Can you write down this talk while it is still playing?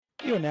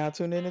You are now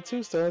tuned in to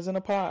Two Studs in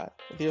a Pod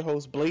with your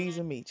hosts Blaze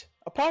and Meech,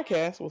 a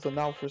podcast with a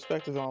novel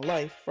perspective on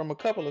life from a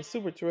couple of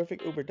super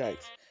terrific Uber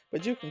dykes,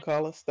 but you can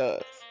call us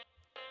studs.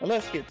 Now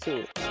let's get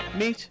to it.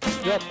 Meech,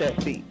 drop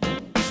that beat.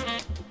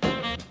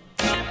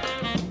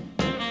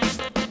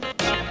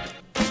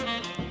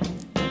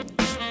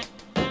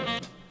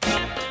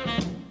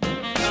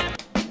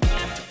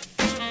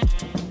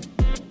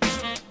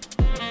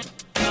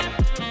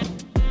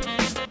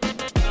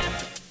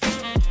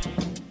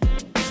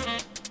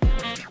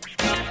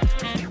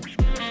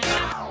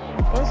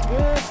 What's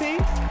good,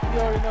 Peace? You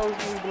already know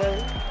it's me,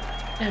 Blaze.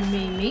 And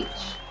me, Meech.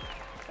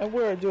 And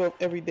we're a duo of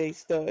everyday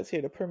studs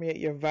here to permeate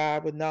your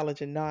vibe with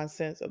knowledge and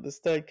nonsense of the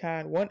stud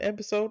kind, one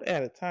episode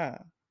at a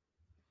time.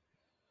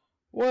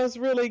 What's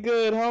really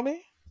good,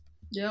 homie?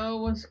 Yo,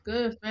 what's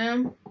good,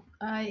 fam?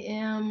 I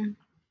am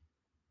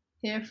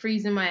here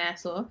freezing my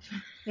ass off.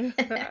 You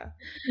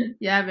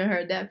haven't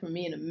heard that from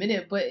me in a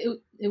minute, but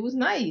it was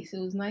nice. It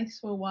was nice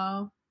for a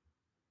while.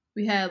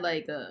 We had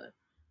like a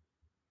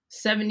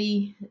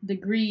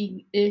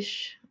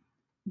 70-degree-ish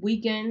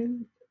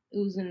weekend. It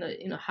was in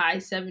the high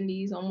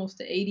 70s, almost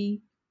to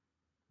 80.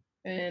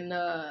 And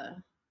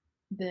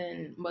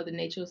then Mother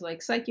Nature was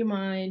like, psych your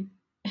mind.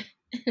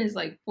 It's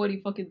like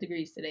 40 fucking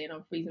degrees today and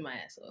I'm freezing my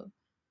ass off.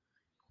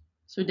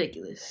 It's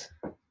ridiculous.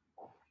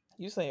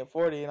 You saying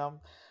 40 and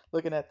I'm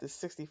looking at this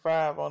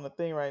 65 on the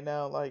thing right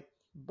now, like,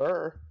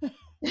 burr.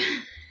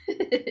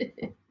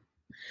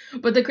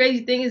 But the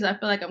crazy thing is I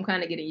feel like I'm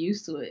kind of getting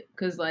used to it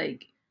because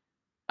like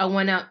I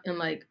went out in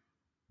like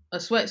a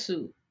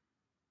sweatsuit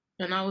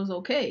and I was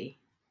okay.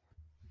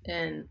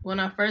 And when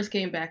I first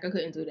came back, I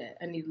couldn't do that.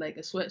 I need like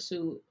a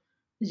sweatsuit,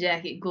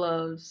 jacket,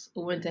 gloves,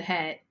 a winter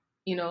hat,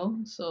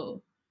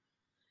 So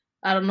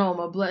I don't know,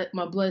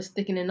 my blood's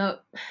thickening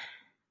up.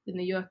 The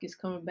New York is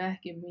coming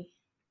back in me.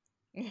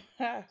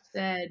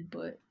 Sad,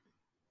 but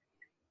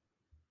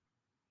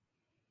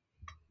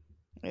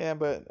yeah,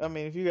 but I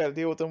mean, if you got to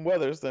deal with them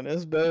weathers, then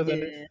it's better than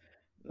this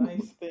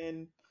nice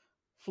thin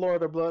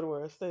Florida blood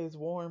where it stays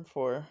warm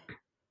for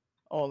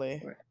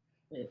only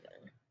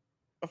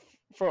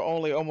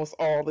almost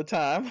all the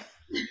time.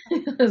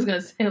 I was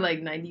gonna say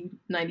like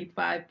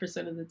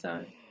 95% of the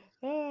time.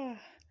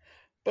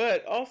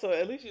 But also,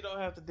 at least you don't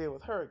have to deal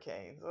with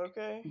hurricanes,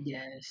 okay?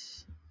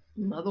 Yes,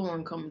 another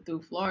one coming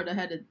through Florida.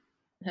 Had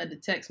to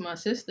text my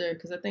sister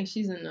because I think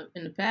she's in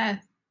the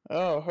path.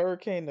 Oh,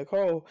 Hurricane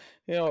Nicole.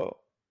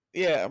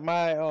 Yeah,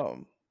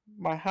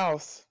 my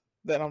house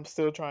that I'm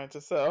still trying to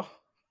sell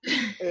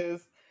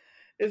is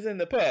in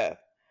the path.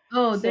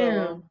 Oh,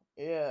 damn.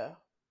 Yeah.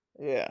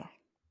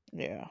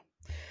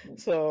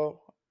 So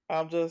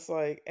I'm just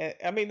like,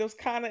 I mean, it was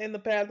kind of in the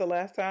path the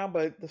last time,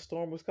 but the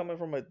storm was coming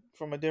from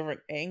a different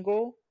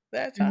angle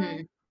that time.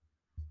 Mm-hmm.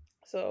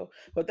 So,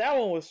 but that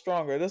one was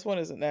stronger. This one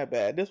isn't that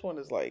bad. This one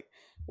is like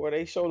where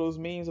they show those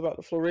memes about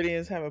the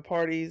Floridians having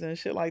parties and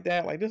shit like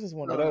that. Like, this is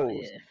one of those.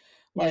 Yeah.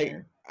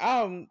 Like,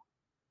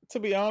 to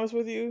be honest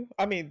with you,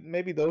 I mean,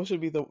 maybe those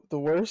should be the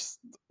worst.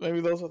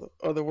 Maybe those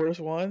are the worst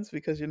ones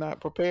because you're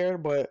not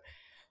prepared. But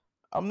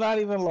I'm not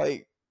even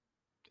like,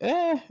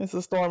 it's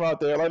a storm out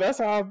there. Like, that's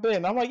how I've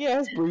been. I'm like,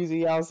 yeah, it's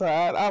breezy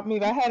outside. I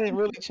mean, I hadn't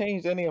really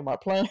changed any of my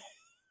plans.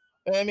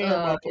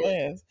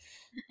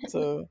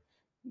 So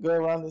go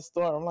around the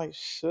store. I'm like,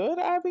 should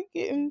I be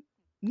getting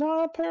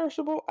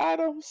non-perishable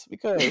items?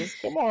 Because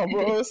come on,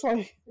 bro, it's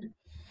like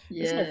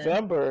it's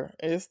November.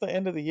 It's the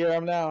end of the year.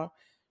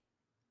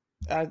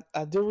 I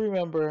do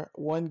remember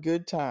one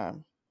good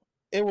time.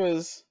 It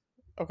was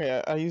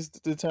okay. I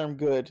used the term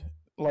 "good"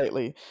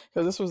 lightly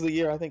because this was the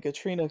year I think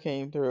Katrina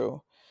came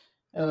through,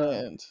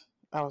 and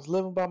I was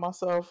living by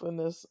myself in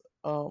this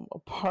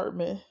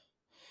apartment,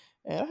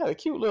 and I had a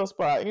cute little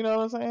spot. You know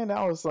what I'm saying?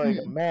 That was like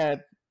a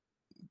mad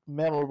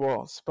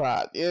memorable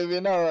spot, if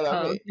you know what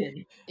I mean.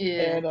 Okay.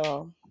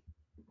 Yeah.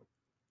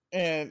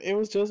 And it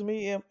was just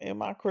me in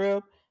my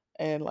crib,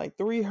 and like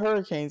 3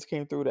 hurricanes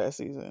came through that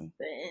season.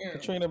 Damn.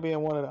 Katrina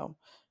being one of them,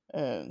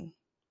 and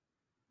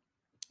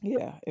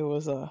yeah, it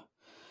was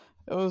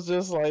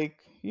just like,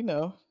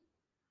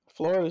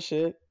 Florida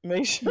shit.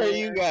 Make sure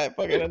you got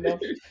fucking enough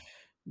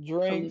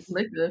drinks,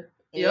 liquor.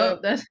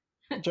 Yep, that's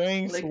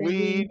drinks,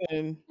 weed,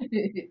 and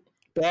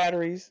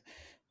batteries,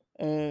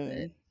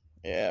 and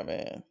yeah,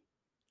 man.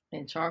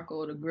 And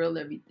charcoal to grill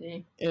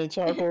everything. In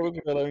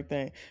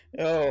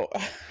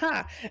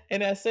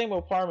that same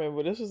apartment,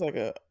 but this was like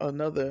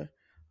another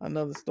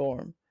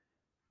storm.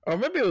 Or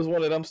maybe it was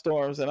one of them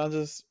storms, and I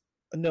just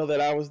know that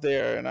I was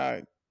there, and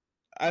I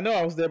know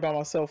I was there by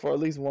myself for at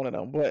least one of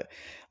them, but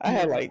I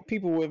had like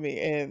people with me,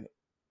 and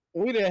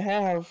we didn't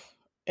have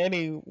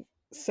any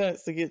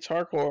sense to get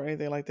charcoal or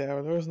anything like that.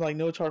 There was like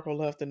no charcoal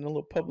left in the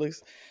little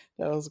Publix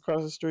that was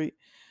across the street.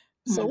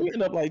 So we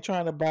ended up like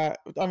trying to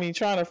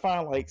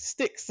find like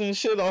sticks and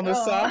shit on the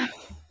side.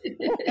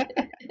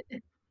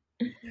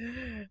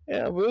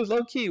 Yeah, but it was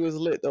low key. It was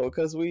lit though,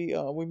 because we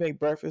make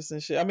breakfast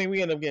and shit. I mean,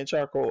 we ended up getting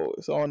charcoal,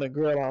 so on the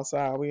grill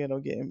outside, we ended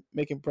up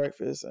making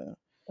breakfast and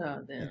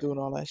doing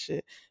all that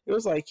shit. It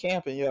was like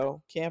camping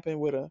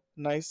with a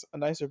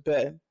nicer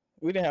bed.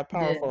 We didn't have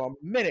power for a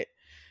minute,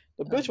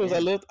 The Oh bitch was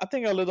damn. I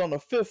think I lived on the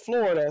 5th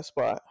floor of that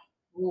spot.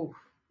 Ooh.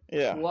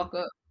 Yeah. Walk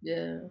up.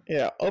 Yeah.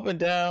 Yeah, up and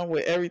down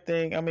with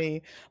everything. I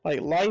mean,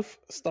 like life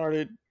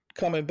started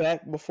coming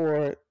back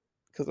before,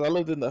 because I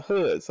lived in the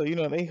hood, so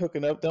they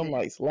hooking up them Yeah.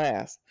 lights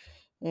last,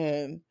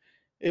 and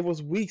it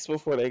was weeks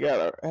before they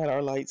got had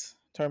our lights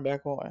turned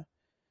back on.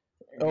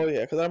 Oh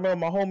yeah, because I remember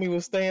my homie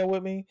was staying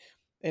with me,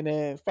 and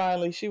then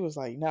finally she was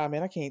like, "Nah,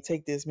 man, I can't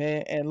take this,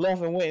 man," and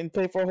left and went and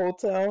paid for a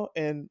hotel.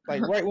 And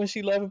like right when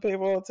she left and paid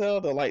for a hotel,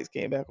 the lights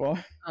came back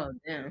on, Oh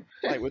damn.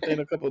 like within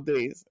a couple of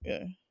days.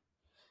 Yeah.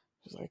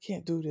 She's like, I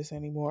can't do this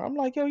anymore. I'm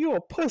like, yo, you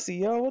a pussy,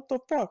 yo. What the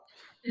fuck?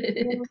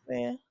 You know what I'm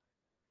saying?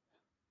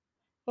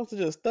 Supposed to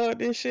just thug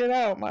this shit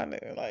out, my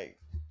nigga. Like,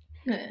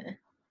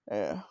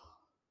 yeah.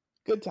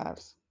 Good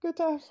times. Good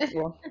times.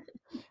 Well,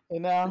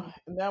 and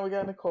now we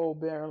got Nicole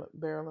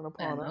barreling I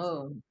upon us.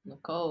 know.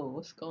 Nicole,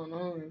 what's going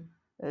on?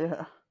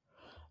 Yeah.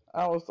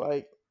 I was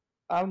like,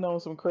 I've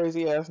known some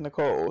crazy ass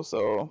Nicole,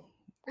 so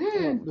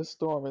this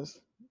storm is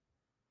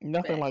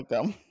nothing Back. like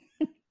them.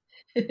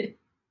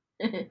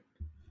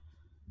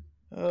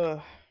 Uh,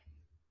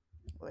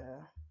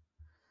 yeah.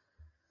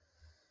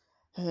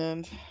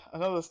 And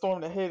another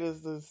storm that hit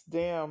is this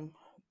damn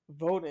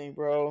voting,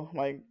 bro.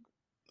 Like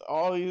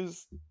all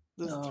these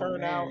this Oh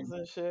turnouts man.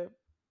 and shit. I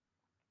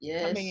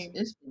Yes, mean,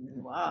 it's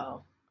been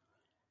wow.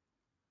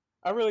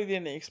 I really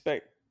didn't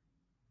expect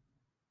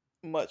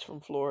much from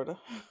Florida.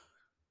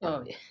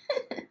 Oh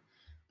yeah.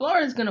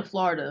 Florida's gonna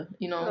Florida,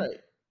 Right.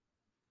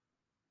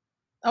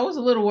 I was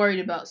a little worried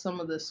about some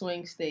of the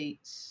swing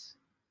states.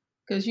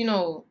 Cause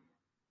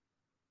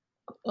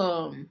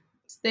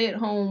stay at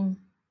home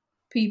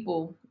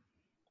people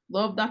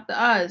love Dr.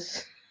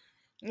 Oz.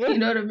 You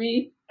know what I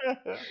mean?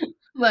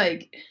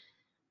 Like,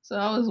 so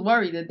I was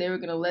worried that they were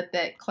gonna let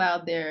that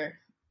cloud their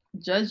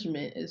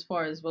judgment as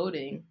far as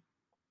voting.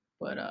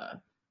 But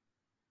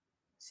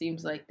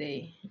seems like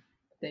they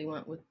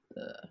went with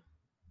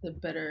the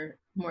better,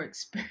 more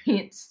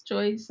experienced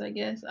choice, I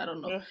guess. I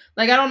don't know. Yeah.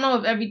 Like I don't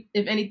know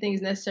if anything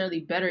is necessarily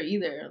better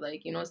either.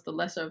 Like, it's the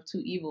lesser of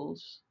two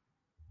evils.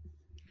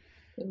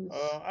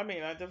 'Cause- I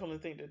mean, I definitely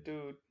think the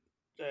dude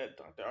that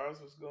Dr. Oz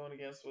was going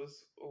against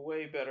was a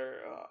way better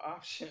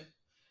option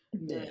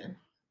than yeah.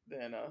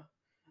 than uh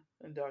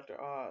than Dr.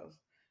 Oz.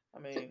 I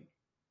mean,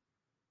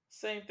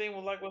 same thing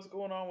with like what's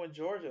going on with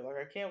Georgia. Like,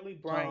 I can't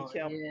believe Brian Oh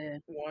Kemp yeah.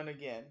 won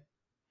again. I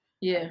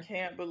Yeah.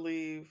 can't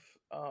believe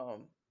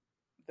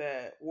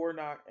that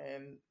Warnock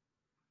and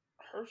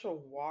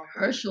Herschel Walker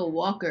Herschel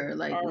Walker,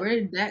 like are where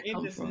did that in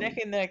come this neck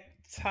from? and neck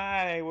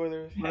tie where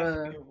there has to be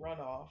Bruh. a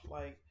runoff.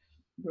 Like,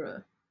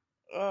 Bruh.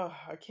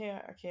 I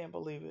can't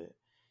believe it.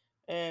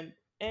 And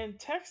in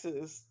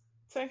Texas,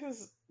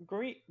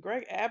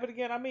 Greg Abbott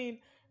again. I mean,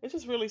 it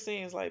just really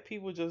seems like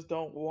people just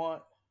don't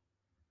want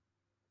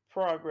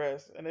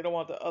progress, and they don't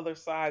want the other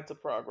side to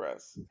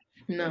progress.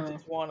 They No.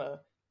 just want to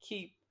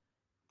keep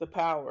the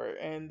power,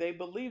 and they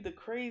believe the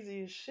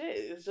craziest shit.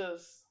 It's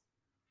just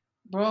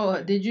Bro,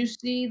 like, did you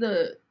see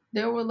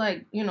there were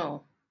like,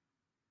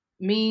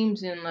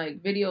 memes and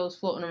like videos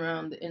floating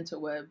around the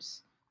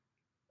interwebs,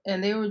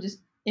 and they were just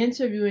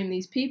interviewing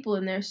these people,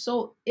 and they're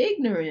so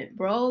ignorant,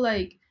 bro.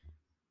 Like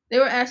they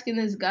were asking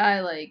this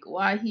guy like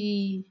why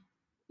he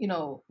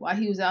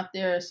was out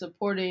there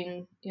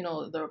supporting,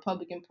 the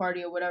Republican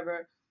Party or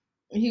whatever.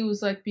 And he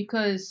was like,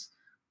 because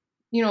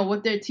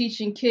what they're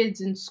teaching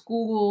kids in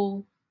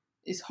school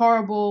is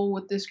horrible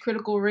with this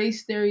critical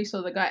race theory.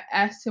 So the guy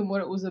asked him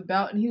what it was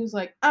about, and he was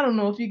like, I don't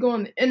know. If you go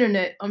on the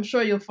internet, I'm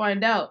sure you'll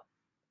find out.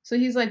 So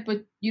he's like,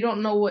 but you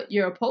don't know what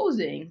you're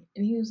opposing.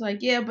 And he was like,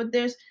 yeah, but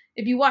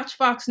if you watch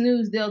Fox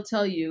News, they'll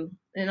tell you.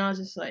 And I was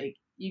just like,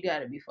 you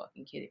gotta be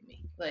fucking kidding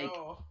me. Like,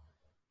 oh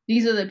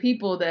these are the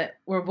people that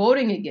we're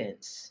voting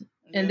against,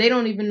 and they yeah,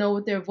 don't even know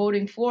what they're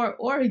voting for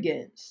or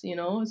against.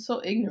 It's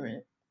so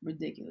ignorant,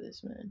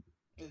 ridiculous, man.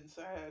 it's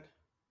sad.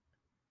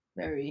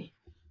 Very.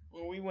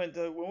 When we went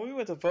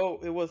to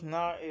vote, it was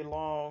not a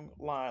long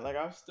line. Like,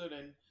 I've stood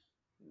in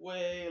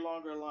way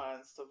longer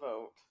lines to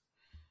vote,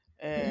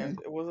 Yeah. and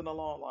it wasn't a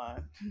long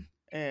line.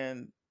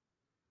 And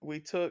we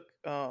took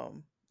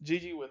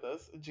Gigi with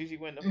us. Gigi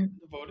went to Mm.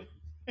 the voting.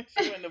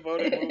 She went in the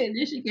voting booth.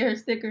 Did she get her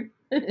sticker?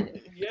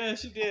 Yeah,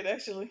 she did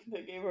actually.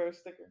 They gave her a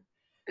sticker,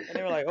 and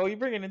they were like, "Oh, you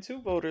bringing in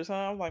two voters, huh?"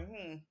 I'm like,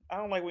 I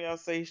don't like when y'all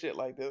say shit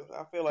like this.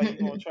 I feel like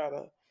you're gonna try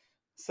to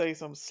say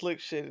some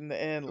slick shit in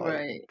the end, like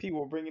Right.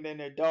 people bringing in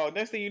their dog.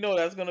 Next thing you know,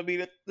 that's gonna be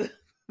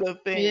the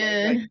thing,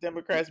 Yeah. like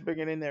Democrats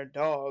bringing in their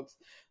dogs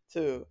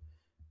to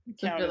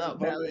To count fill as a out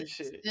vote and ballots.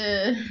 shit.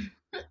 Yeah.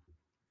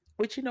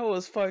 Which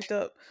was fucked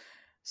up.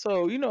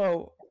 So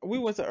we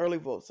went to early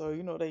vote, so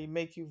they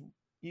make you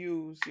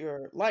use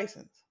your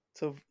license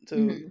to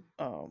Hmm.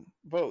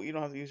 vote. You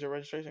don't have to use your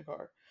registration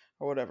card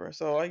or whatever.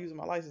 So I use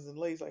my license, and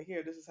the lady's like,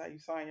 "Here, this is how you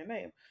sign your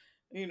name."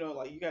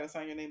 Like you got to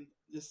sign your name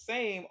the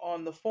same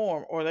on the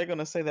form, or they're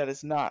gonna say that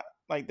it's not.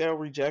 Like they'll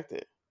reject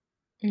it.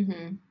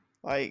 Hmm.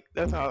 Like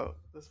that's how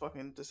this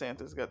fucking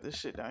DeSantis got this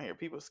shit down here.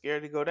 People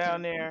scared to go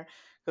down there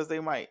because they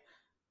might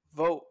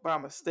vote by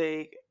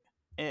mistake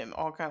and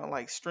all kind of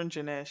like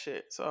stringent ass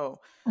shit. So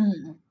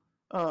Hmm.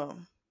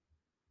 um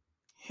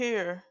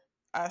here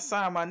I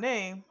sign my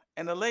name,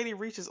 and the lady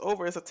reaches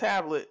over. It's a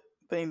tablet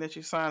thing that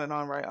you sign it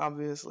on, right?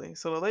 Obviously.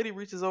 So the lady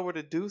reaches over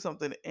to do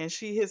something, and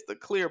she hits the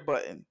clear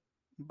button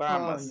by Oh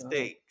no.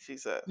 mistake. She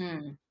says.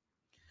 Hmm.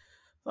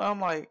 So I'm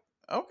like,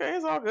 okay,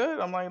 it's all good.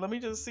 I'm like, let me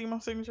just see my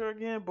signature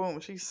again. Boom.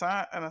 She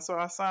signed, and so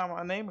I signed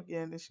my name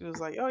again, and she was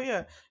like, oh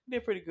yeah, you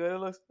did pretty good.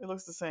 It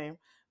looks the same.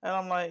 And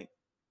I'm like,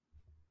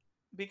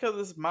 because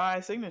it's my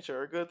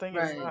signature. A good thing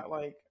it's Right. not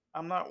like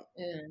I'm not.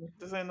 Yeah.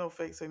 This ain't no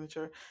fake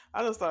signature.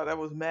 I just thought that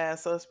was mad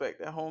suspect.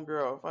 That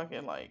homegirl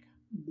fucking like,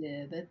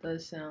 Yeah, that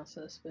does sound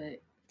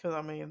suspect. because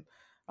I mean,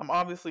 I'm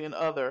obviously an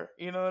other.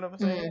 You know what I'm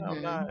saying? I'm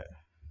Hmm. not.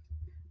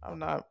 I'm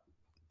not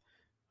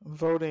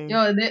voting.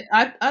 Yo,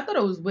 I thought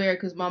it was weird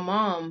because my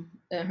mom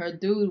and her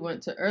dude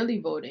went to early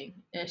voting,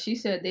 and she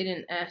said they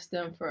didn't ask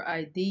them for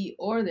ID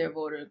or their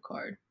voter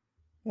card.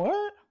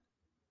 What?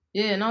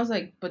 Yeah, and I was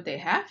like, but they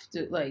have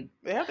to. Like,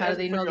 They have to how do ask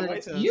you they for know your that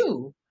it's license.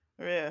 you?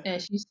 Yeah.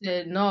 And she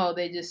said, no,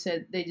 they just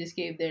said they just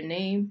gave their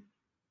name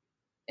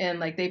and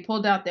like they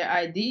pulled out their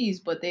IDs,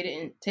 but they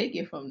didn't take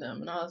it from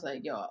them. And I was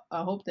like, yo,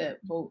 I hope that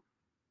vote.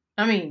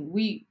 I mean,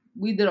 we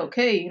did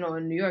okay,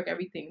 in New York,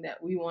 everything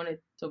that we wanted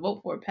to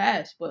vote for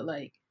passed, but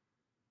like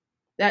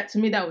that to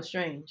me that was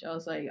strange. I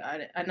was like,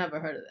 I never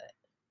heard of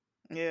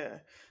that. Yeah,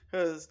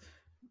 because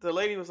the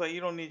lady was like,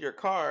 "You don't need your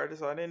card,"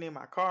 so I didn't need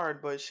my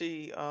card. But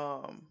she,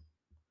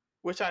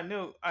 which I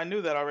knew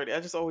that already. I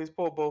just always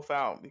pull both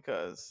out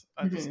because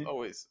I just Hmm.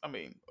 always, I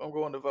mean, I'm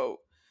going to vote.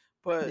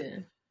 But Yeah.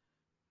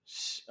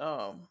 sh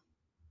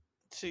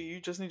you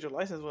just need your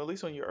license, well, at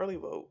least when you early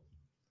vote.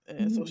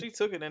 And so Hmm. she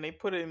took it and they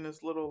put it in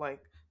this little like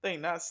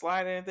thing, not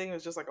slide anything. It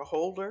was just like a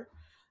holder,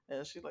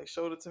 and she like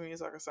showed it to me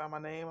so I could sign my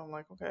name. I'm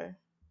like, okay,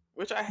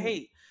 which I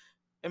hate.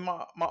 And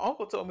my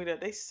uncle told me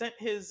that they sent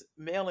his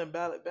mail-in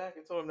ballot back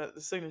and told him that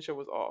the signature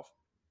was off.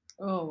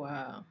 Oh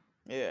wow,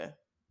 Yeah.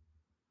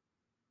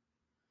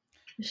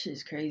 this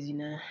shit's crazy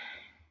now.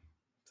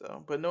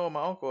 So, but knowing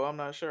my uncle, I'm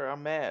not sure.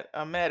 I'm mad.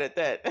 I'm mad at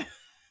that.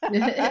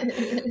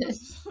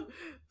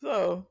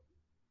 So,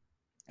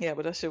 yeah,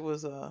 but that shit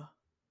was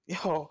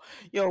yo,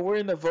 we're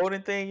in the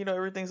voting thing.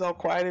 Everything's all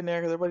quiet in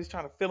there because everybody's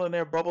trying to fill in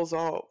their bubbles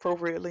all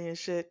appropriately and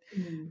shit.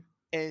 Mhm.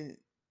 And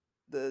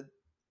the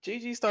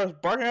Gigi starts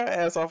barking her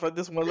ass off at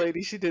this one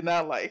lady she did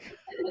not like.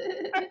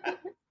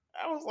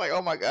 I was like,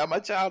 oh my god, my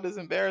child is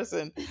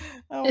embarrassing.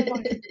 I'm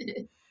like,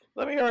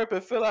 let me hurry up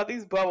and fill out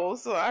these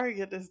bubbles so I can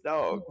get this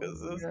dog Oh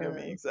because my this giving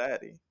me god,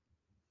 anxiety.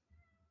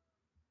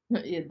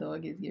 your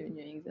dog is giving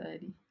you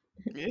anxiety.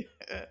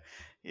 Yeah,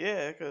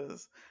 yeah,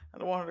 because I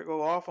don't want her to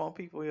go off on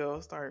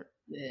people. Start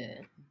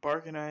Yeah.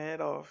 barking her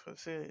head off.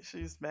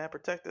 She's mad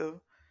protective,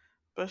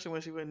 especially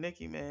when she with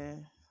Nikki.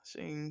 Man,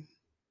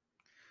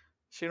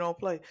 she don't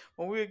play.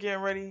 When we were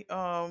getting ready,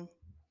 when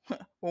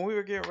we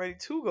were getting ready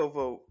to go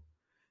vote,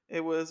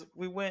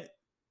 we went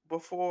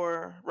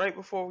right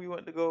before we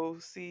went to go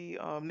see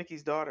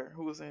Nikki's daughter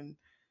who was in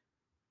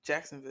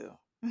Jacksonville,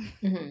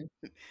 Hmm.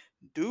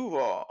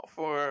 Duval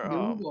for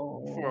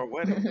Duval. a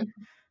wedding.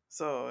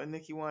 So and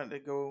Nikki wanted to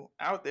go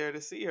out there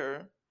to see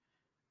her.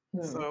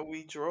 Hmm. So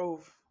we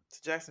drove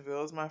to Jacksonville.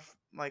 It was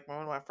like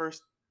one of my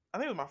first. I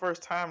think it was my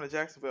first time to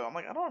Jacksonville. I'm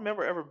like, I don't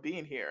remember ever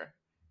being here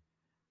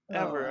Oh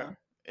wow. ever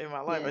in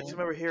my life. I Yeah. just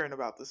remember hearing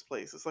about this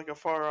place. It's like a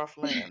far off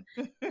land.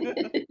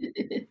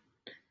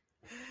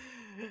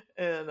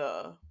 And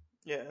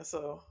yeah,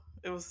 so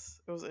it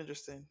was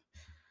interesting.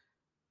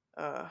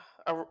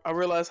 I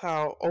realized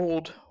how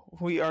old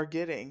we are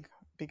getting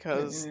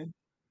because Mm-mm.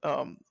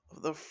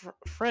 the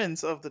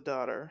friends of the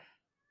daughter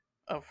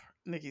of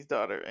Nikki's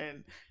daughter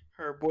and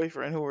her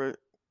boyfriend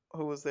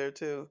who was there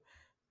too.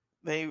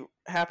 They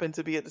happened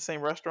to be at the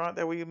same restaurant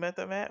that we met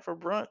them at for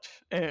brunch,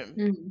 and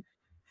Mhm.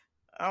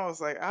 I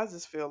was like, I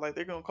just feel like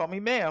they're gonna call me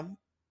ma'am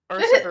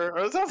or sir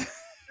or something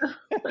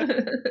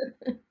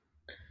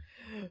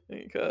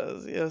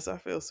because yes, I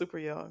feel super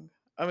young.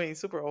 I mean,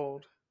 super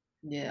old.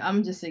 Yeah,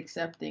 I'm just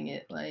accepting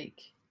it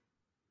like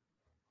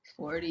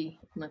 40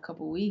 in a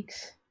couple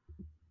weeks.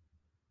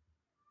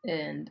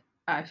 And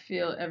I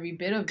feel every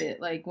bit of it.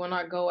 Like when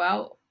I go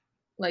out,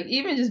 like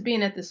even just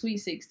being at the Sweet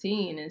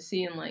 16 and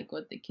seeing like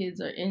what the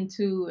kids are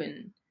into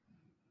and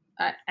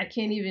I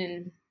can't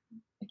even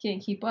I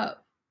can't keep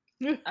up.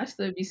 I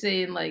still be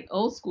saying like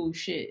old school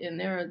shit and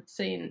they're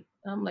saying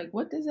I'm like,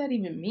 what does that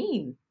even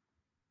mean?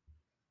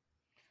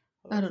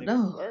 Are I those don't even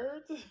know.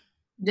 words?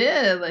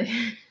 Yeah, like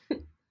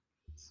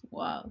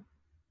wow.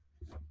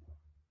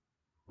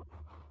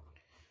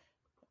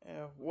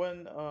 Yeah,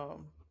 when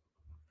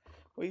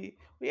we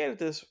had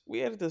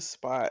this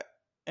spot,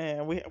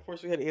 and we of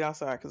course we had to eat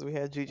outside because we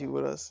had Gigi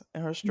with us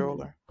and her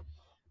Mhm. stroller,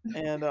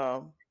 and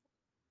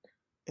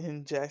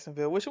in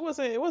Jacksonville, which it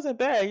wasn't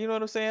bad. You know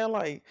what I'm saying?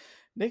 Like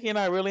Nikki and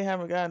I really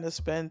haven't gotten to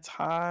spend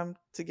time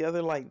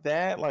together like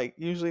that. Like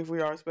usually, if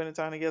we are spending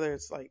time together,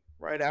 it's like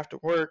right after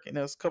work, and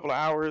there's a couple of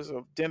hours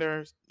of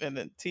dinner and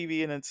then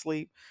TV and then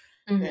sleep,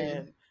 Mhm.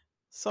 and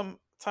some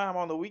time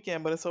on the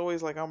weekend. But it's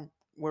always like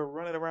we're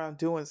running around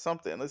doing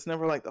something. It's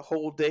never like the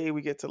whole day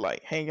we get to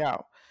like hang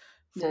out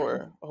Yeah.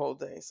 for a whole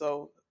day.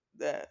 So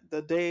that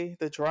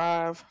the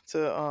drive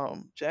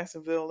to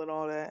Jacksonville and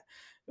all that,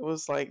 it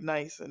was like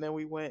nice. And then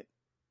we went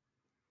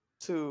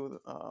to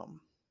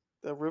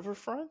the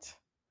riverfront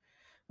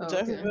in Oh,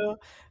 okay. Jacksonville.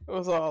 It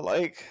was all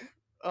like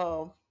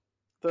um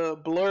the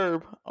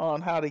blurb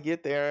on how to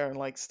get there and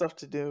like stuff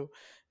to do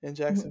in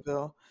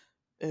Jacksonville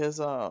is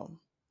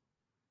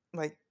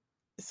like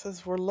it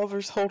says where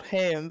lovers hold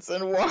hands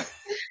and walk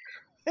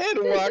and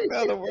walk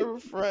down the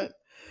riverfront.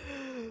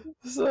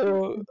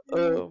 So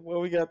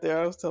when we got there,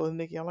 I was telling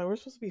Nikki, I'm like, we're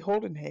supposed to be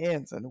holding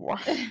hands and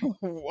walk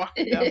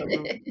walking down the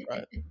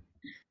riverfront.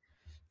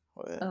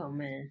 But Oh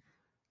man.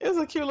 it was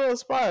a cute little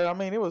spot. I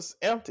mean, it was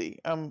empty.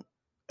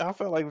 I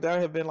felt like if that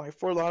had been like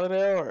Fort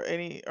Lauderdale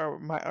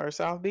or or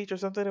South Beach or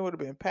something, it would have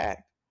been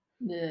packed.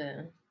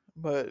 Yeah.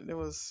 But it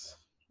was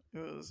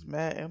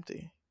mad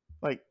empty.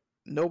 Like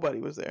nobody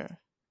was there.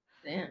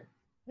 Damn.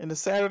 In the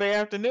Saturday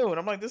afternoon,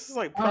 I'm like, this is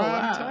like Oh prime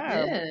wow.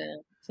 time. Yeah.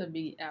 To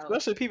be out.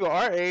 Especially people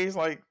our age.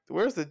 Like,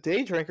 where's the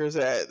day drinkers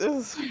at?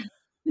 This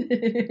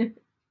is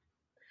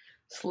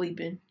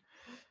Sleeping,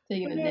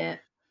 taking a yeah. nap.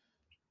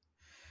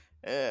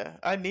 Yeah,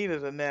 I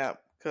needed a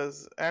nap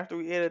because after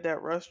we ate at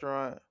that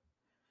restaurant,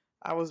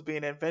 I was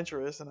being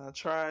adventurous and I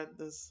tried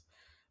this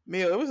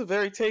meal. It was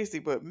very tasty,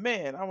 but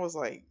man, I was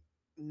like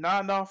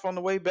nodding off on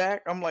the way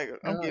back. I'm like,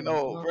 I'm Oh getting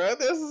old, no. bro.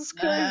 This is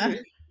Uh,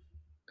 crazy.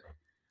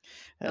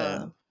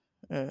 uh,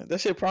 And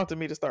that shit prompted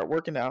me to start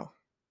working out.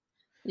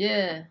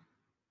 yeah.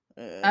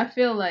 I And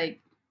feel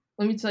like,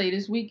 let me tell you,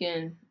 this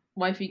weekend,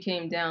 wifey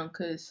came down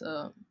because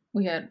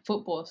we had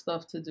football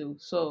stuff to do.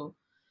 So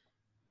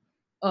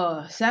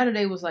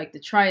Saturday was like the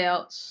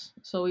tryouts.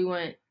 So we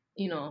went,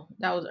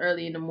 that was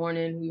early in the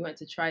morning. We went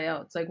to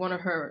tryouts. Like one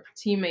of her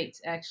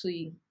teammates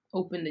actually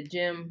opened a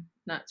gym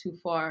not too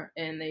far,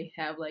 and they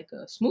have like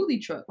a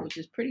smoothie truck, which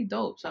is pretty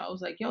dope. So I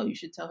was like, yo, you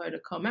should tell her to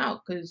come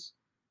out because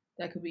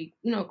that could be,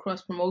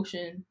 cross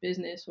promotion,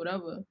 business,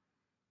 whatever.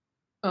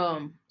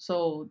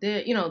 So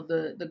they're,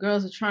 the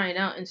girls are trying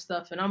out and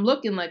stuff, and I'm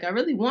looking like I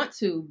really want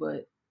to,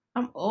 but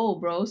I'm old,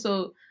 bro.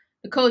 So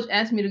the coach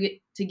asked me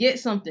to get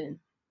something.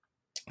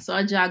 So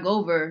I jog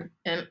over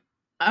and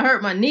I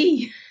hurt my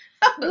knee.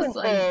 I was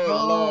like, oh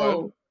Lord,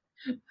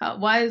 bro,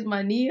 why is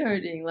my knee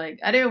hurting? Like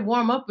I didn't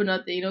warm up or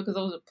nothing, because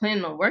I wasn't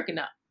planning on working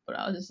out. But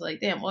I was just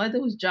like, damn, all I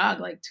did was jog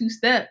like 2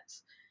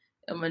 steps,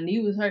 and my knee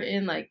was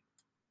hurting. Like,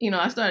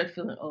 I started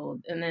feeling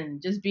old, and then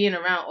just being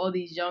around all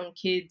these young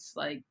kids,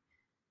 like,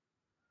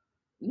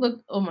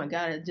 look, oh my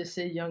god, I just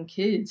said young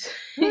kids,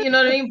 you know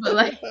what I mean? But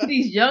like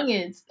these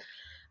youngins,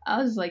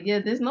 I was like, yeah,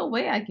 there's no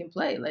way I can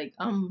play. Like,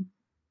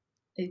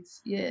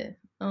 it's yeah,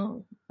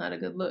 oh, not a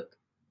good look.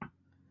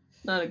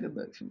 Not a good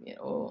look for me at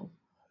all.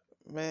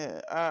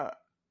 man, I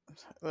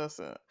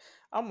listen.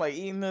 I'm like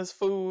eating this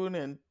food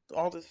and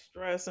all this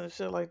stress and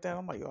shit like that.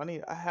 I'm like, yo,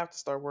 I have to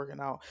start working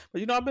out.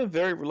 But I've been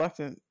very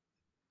reluctant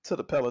to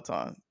the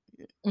Peloton.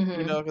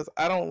 Mm-hmm. Because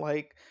I don't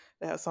like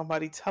to have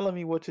somebody telling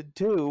me what to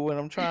do when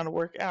I'm trying to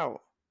work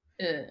out.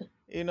 Yeah.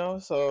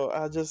 So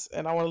I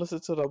want to listen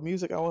to the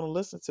music I want to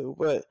listen to,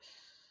 but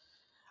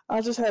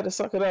I just had to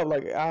suck it up.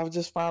 Like I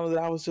just found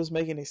that I was just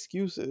making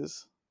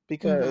excuses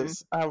Mm-hmm.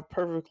 because I have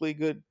perfectly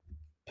good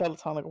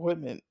Peloton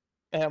equipment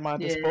at my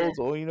Yeah.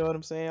 disposal. You know what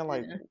I'm saying?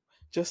 Like Yeah.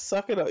 just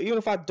suck it up. Even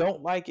if I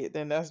don't like it,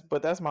 then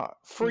that's my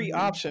free Mm-hmm.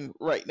 option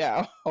right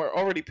now, or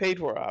already paid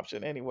for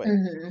option anyway.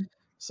 Mm-hmm.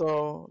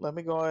 So let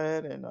me go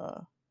ahead and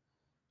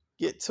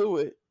get to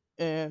it.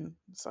 And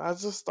so I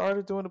just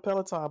started doing the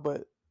Peloton.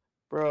 But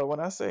bro, when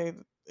I say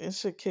it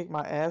should kick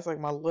my ass, like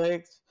my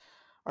legs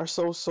are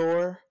so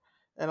sore,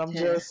 and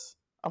Yeah.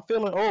 I'm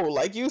feeling old.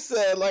 Like you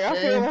said, like I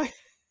feel Yeah. like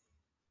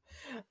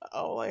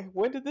oh, like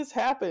when did this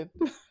happen?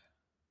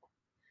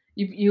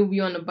 You'll be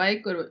on the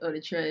bike or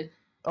the tread?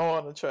 Oh,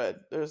 on the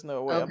tread. There's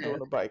no way I'm Okay. doing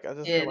the bike. I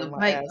just Yeah, feel the like my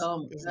bike. ass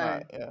Oh is my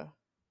not. god. Yeah.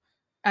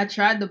 I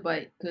tried the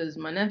bike because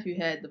my nephew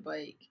had the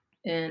bike,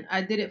 and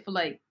I did it for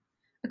like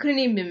I couldn't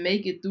even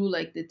make it through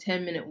like the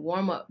 10-minute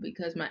warm up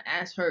because my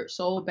ass hurt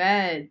so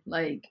bad.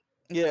 Like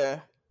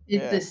Yeah. the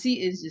Yeah.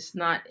 seat is just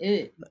not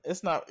it.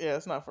 It's not. Yeah,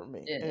 it's not for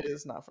me. Yeah. It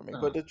is not for me.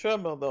 But No. the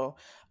treadmill though,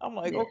 I'm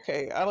like, Yeah.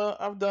 okay,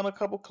 I've done a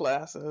couple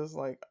classes.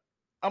 Like,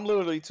 I'm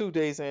literally 2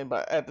 days in,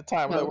 but at the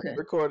time that Oh, we're okay.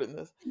 recording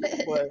this,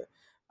 but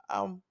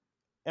I'm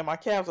and my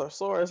calves are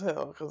sore as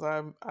hell because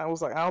I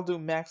was like, I'll do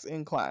max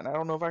incline. I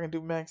don't know if I can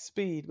do max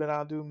speed, but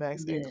I'll do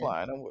max Yeah.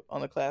 incline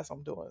on the class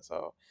I'm doing.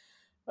 So,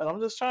 and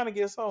I'm just trying to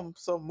get some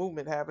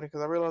movement happening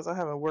because I realize I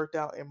haven't worked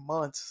out in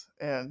months,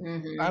 and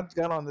I Mm-hmm.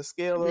 got on the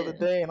scale the other Yeah.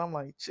 day, and I'm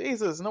like,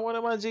 Jesus, no one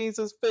of my jeans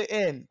is fit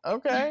in.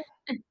 Okay.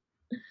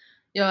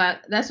 Yo,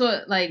 that's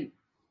what like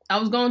I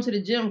was going to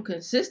the gym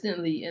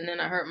consistently, and then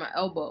I hurt my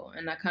elbow,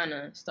 and I kind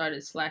of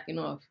started slacking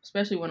off,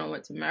 especially when I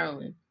went to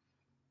Maryland.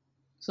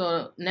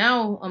 So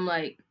now I'm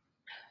like,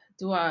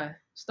 do I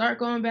start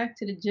going back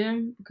to the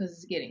gym because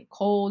it's getting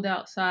cold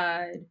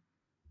outside,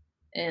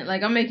 and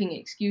like I'm making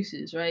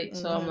excuses, right?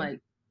 So I'm Hmm.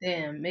 like,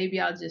 damn, maybe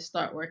I'll just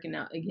start working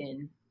out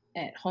again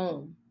at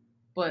home.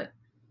 But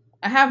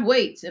I have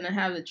weights and I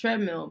have the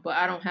treadmill, but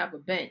I don't have a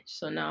bench.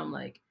 So now I'm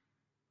like,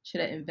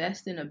 should I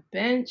invest in a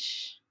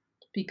bench?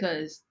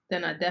 Because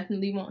then I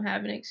definitely won't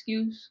have an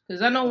excuse.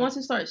 Because I know once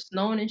it starts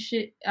snowing and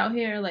shit out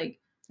here,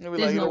 like, You'll be like,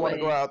 there's you no don't want to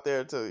go way. out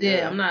there too.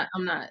 Yeah, Yeah.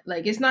 I'm not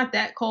like, it's not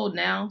that cold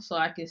now, so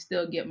I can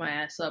still get my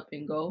ass up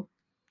and go.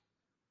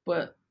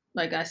 But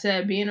like I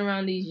said, being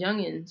around these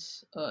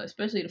youngins,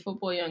 especially the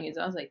football youngins,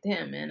 I was like,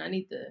 damn man, I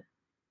need to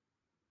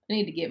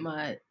get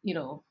my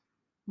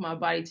my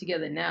body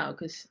together now,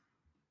 because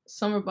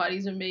summer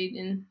bodies are made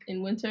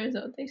in winter. Is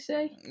that what they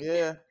say?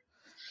 Yeah.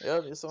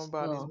 Yep, just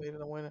somebody's So made in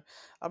the winter.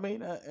 I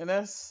mean, and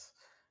that's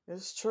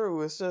it's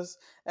true. It's just,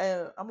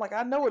 and I'm like,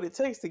 I know what it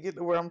takes to get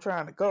to where I'm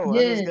trying to go.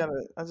 yeah,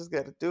 I just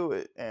gotta do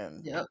it.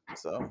 And yep.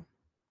 so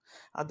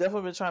I've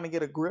definitely been trying to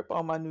get a grip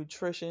on my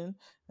nutrition,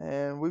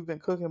 and we've been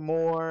cooking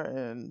more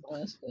Oh,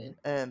 that's good.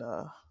 and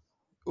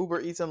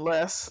Uber eating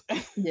less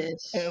and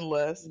Yes.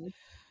 less,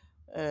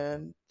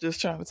 and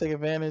just trying to take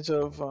advantage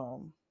of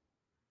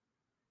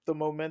the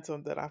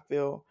momentum that I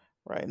feel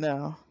right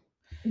now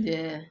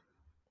Yeah.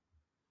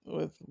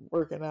 with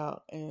working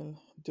out and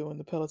doing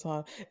the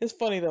Peloton. It's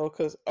funny though,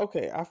 because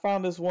okay, I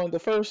found this one, the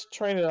first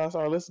trainer I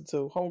started listening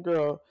to,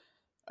 homegirl.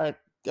 I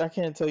I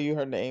can't tell you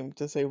her name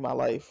to save my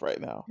life right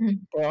now,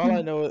 but all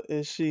I know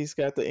is she's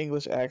got the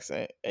English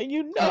accent, and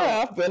you know Oh.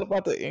 how I feel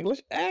about the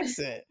English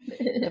accent,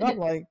 and I'm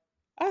like,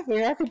 I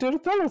think I could do the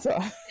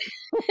Peloton.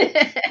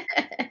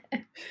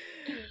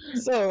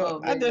 So Oh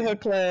I did her man.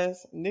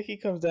 class. Nikki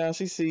comes down,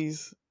 she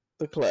sees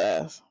the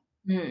class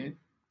Hmm.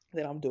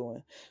 that I'm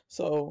doing.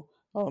 So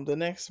the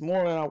next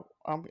morning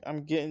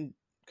I'm getting,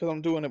 because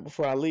I'm doing it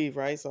before I leave,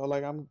 right? So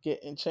like I'm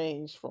getting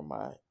changed from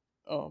my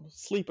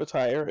sleep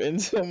attire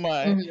into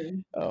my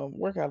Hmm.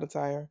 workout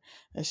attire,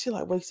 and she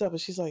like wakes up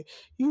and she's like,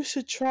 "You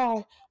should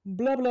try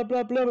blah blah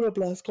blah blah blah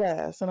blah's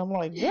class," and I'm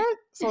like, "What?"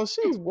 So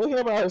she's waking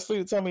up out of her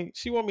sleep to tell me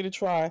she want me to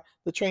try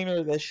the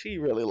trainer that she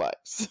really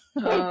likes.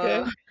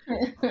 Uh. Okay,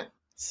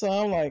 so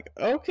I'm like,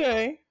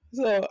 okay.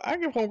 So I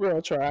give homegirl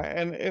a try,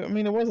 and I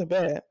mean it wasn't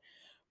bad.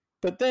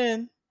 But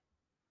then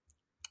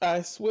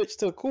I switched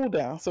to cool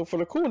down. So for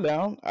the cool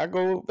down, I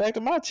go back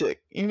to my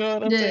chick. You know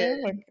what I'm Yeah.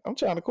 saying? Like I'm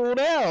trying to cool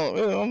down.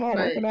 I'm not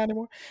working Right. out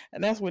anymore.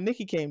 And that's when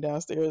Nikki came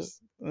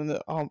downstairs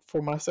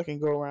for my second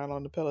go around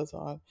on the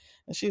Peloton,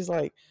 and she's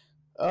like,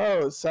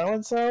 "Oh, so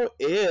and so,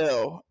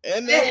 ew."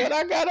 And then when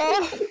I got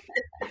off,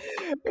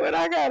 when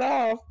I got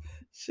off,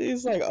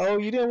 she's like, "Oh,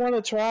 you didn't want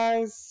to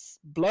try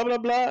blah blah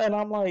blah," and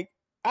I'm like,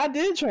 "I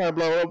did try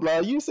blah blah blah."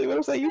 You see what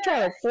I'm saying? You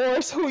trying to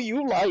force who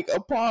you like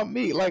upon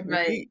me, like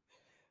Right.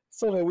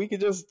 so that we could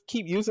just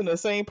keep using the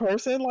same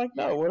person? Like,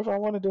 no. What if I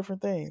want a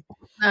different thing?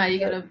 Nah,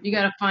 But you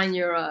gotta find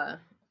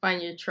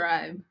your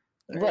tribe.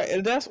 right, Right.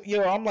 and that's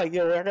I'm like,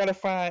 yo, I gotta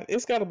find.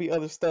 It's got to be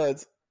other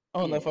studs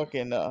on the Yeah.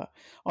 fucking on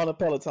the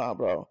Peloton,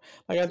 bro.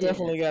 Like, I Yeah.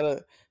 definitely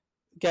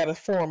gotta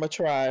form a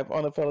tribe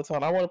on the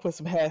Peloton. I want to put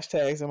some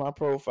hashtags in my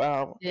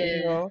profile,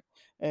 Yeah.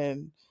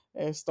 and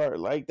start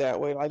like that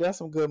way. Like that's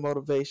some good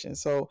motivation.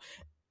 So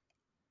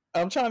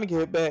I'm trying to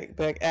get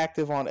back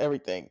active on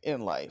everything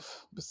in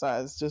life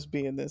besides just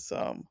being this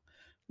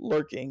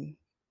lurking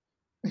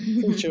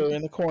creature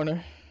in the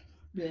corner.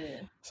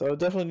 Yeah. So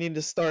definitely need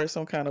to start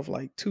some kind of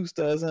like two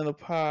studs in a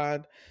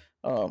pod,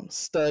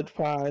 stud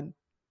pod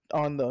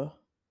on the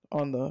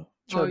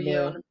Oh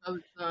yeah, on treadmill, the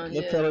Peloton.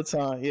 the Yeah.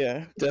 Peloton.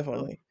 Yeah,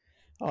 definitely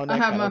on I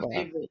that have kind of my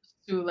vibe. favorites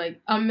too.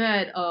 Like I'm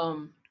at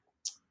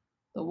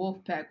the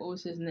Wolf Pack. What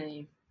was his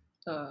name?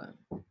 Uh,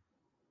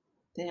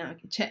 damn,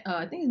 Chad,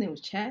 I think his name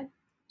was Chad.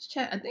 It's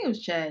Chad. I think it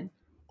was Chad.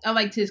 I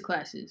liked his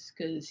classes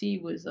because he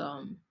was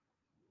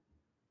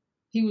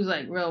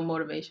like real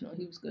motivational.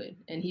 He was good,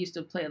 and he used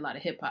to play a lot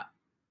of hip hop.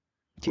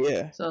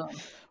 Yeah. So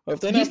Well,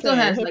 if they're he not still playing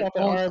has hip like hop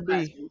and those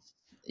R&B, classes.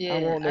 I Yeah,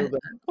 won't know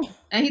them.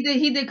 and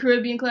he did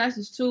Caribbean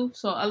classes too.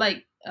 So I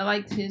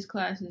liked his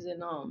classes,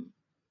 and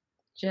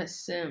Jess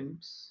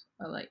Sims.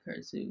 I like her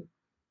too.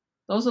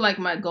 Those are like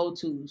my go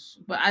tos.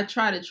 But I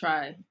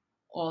try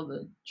all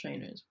the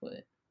trainers,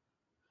 but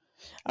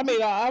I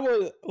mean, I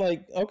would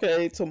like,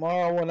 okay,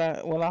 tomorrow when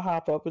I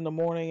hop up in the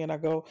morning and I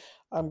go,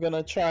 I'm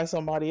gonna try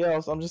somebody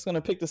else. I'm just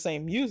gonna pick the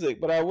same music,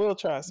 but I will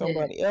try yeah,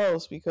 somebody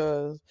else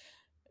because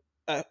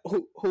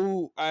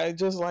who I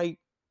just like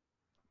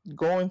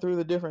going through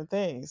the different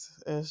things.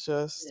 It's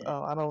just yeah.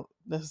 I don't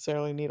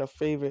necessarily need a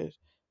favorite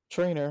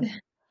trainer.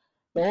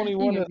 The only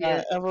You one can that be I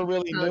a ever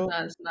really knew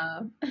Peloton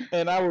snob.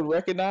 and I would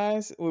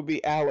recognize would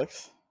be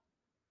Alex,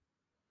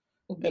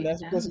 Will and be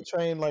that's because he Alex.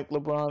 trained like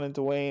LeBron and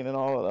Dwayne and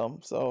all of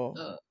them. So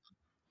Uh,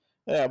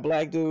 yeah,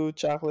 black dude,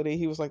 chocolatey.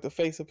 He was like the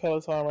face of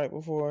Peloton right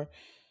before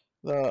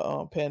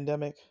the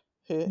pandemic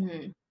hit,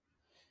 hmm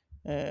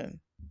and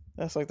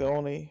that's like the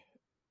only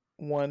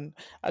one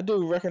I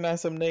do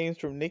recognize some names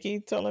from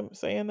Nikki telling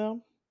saying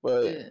them,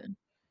 but yeah.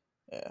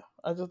 yeah,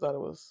 I thought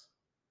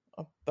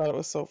it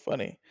was so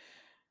funny.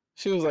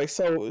 She was like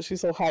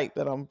she's so hyped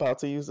that I'm about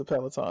to use the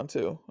Peloton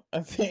too.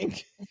 I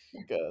think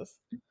because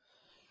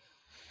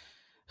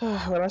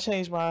when I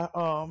changed my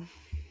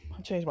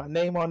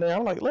name on there.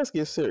 I'm like, let's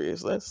get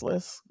serious.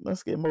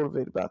 Let's get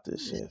motivated about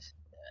this shit. Yes.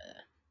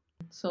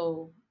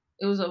 So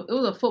it was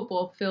a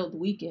football filled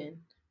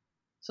weekend.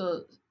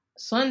 So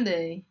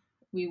Sunday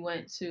we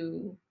went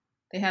to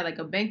they had like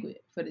a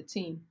banquet for the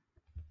team.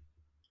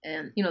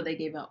 and they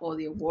gave out all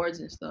the awards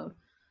and stuff.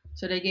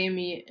 So they gave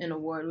me an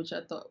award, which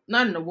I thought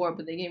not an award,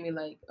 but they gave me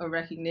like a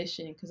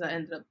recognition because I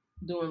ended up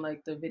doing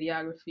like the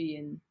videography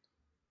and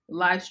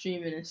live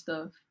streaming and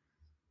stuff.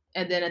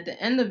 And then at the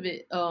end of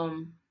it,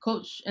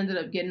 coach ended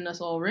up getting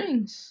us all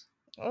rings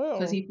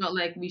because Oh. he felt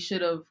like we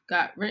should have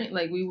got ring.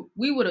 Like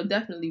we would have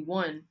definitely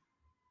won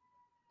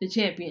the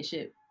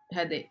championship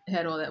had they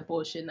had all that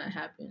bullshit not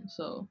happened.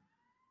 So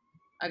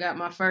I got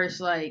my first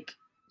like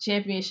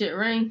championship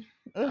ring.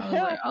 I was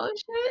like, oh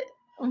shit,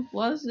 I'm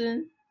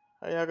buzzing.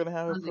 Are y'all gonna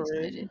have I a was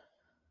parade? excited.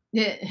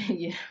 Yeah,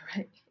 yeah,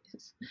 right.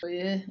 But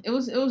yeah, it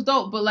was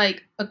dope. But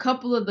like a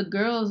couple of the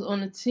girls on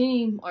the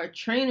team are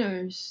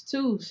trainers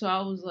too, so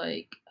I was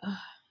like,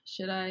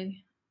 should I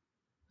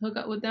hook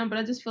up with them? But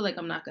I just feel like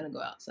I'm not gonna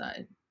go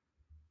outside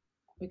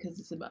because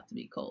it's about to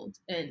be cold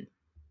and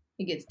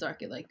it gets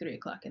dark at like 3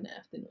 o'clock in the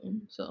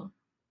afternoon. So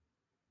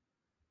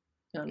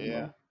I don't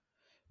Yeah. know.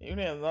 You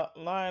didn't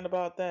lying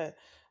about that.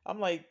 I'm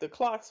like, the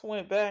clocks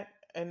went back,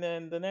 and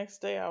then the next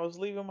day I was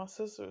leaving my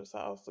sister's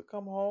house to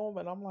come home,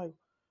 and I'm like,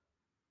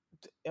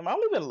 am I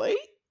leaving late?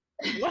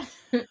 What?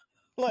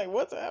 Like,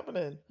 what's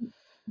happening?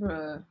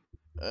 Bruh.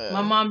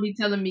 My Uh, mom be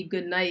telling me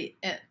good night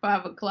at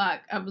 5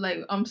 o'clock. I'm like,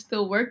 I'm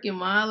still working,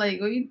 ma. Like,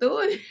 what you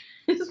doing?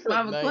 It's good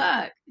five night.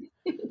 o'clock.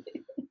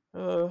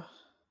 Uh,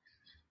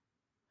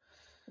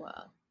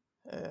 Wow.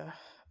 yeah.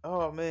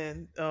 Oh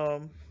man.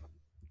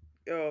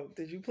 Yo,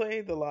 did you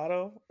play the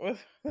lotto?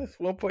 It's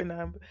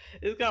 1.9.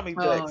 It got me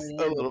Oh vexed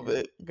a little yeah.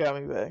 bit. Got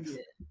me vexed.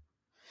 Yeah.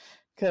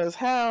 Cause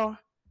how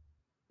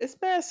it's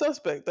bad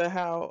suspect that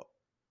how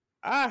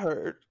I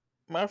heard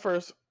my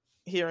first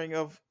hearing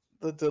of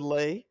the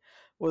delay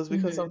was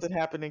because Hmm. something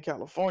happened in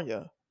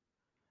California.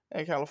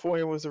 And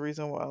California was the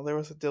reason why there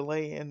was a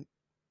delay in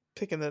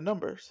picking the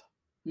numbers.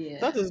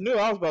 So I Yeah. just knew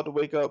I was about to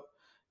wake up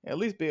and at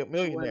least be a A winner.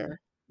 millionaire.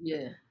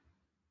 Yeah.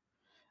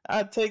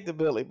 I'd take the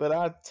Billy, but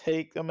I'd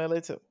take a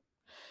Millie too.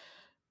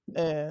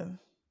 And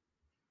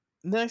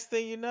next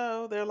thing you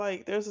know, they're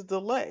like, there's a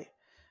delay.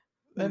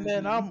 And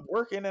then Hmm. I'm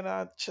working and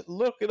I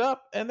look it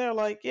up and they're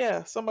like,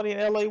 yeah, somebody in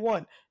LA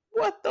won.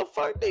 What the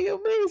fuck do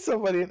you mean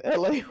somebody in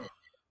LA Yeah.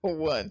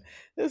 won?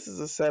 This is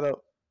a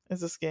setup.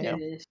 It's a It scam.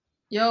 is.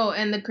 Yo,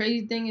 and the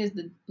crazy thing is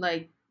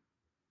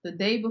the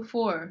day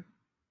before,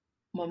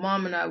 my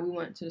mom and I we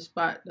went to the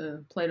spot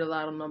to play the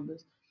lotto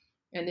numbers,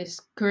 and this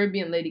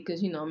Caribbean lady,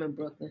 because I'm in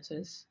Brooklyn, so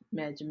it's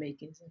mad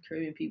Jamaicans and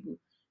Caribbean people.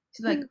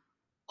 She's like,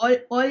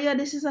 oh yeah,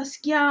 this is a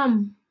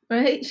scam,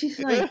 right? She's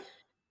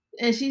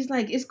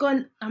like, it's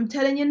going. I'm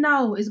telling you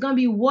now, it's gonna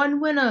be one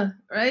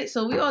winner, right?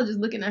 So we all just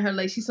looking at her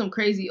like she's some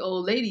crazy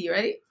old lady,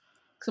 right?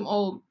 Some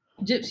old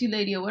gypsy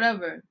lady or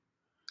whatever.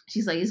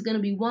 She's like, it's gonna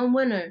be one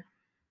winner,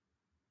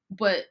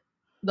 but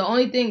the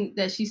only thing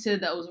that she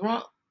said that was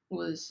wrong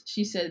was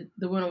she said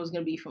the winner was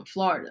gonna be from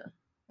Florida,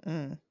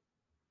 Mm.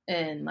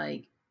 and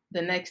like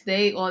the next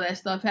day, all that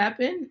stuff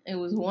happened. It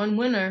was one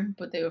winner,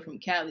 but they were from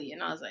Cali,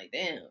 and I was like,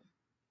 damn,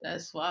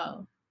 that's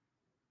wild.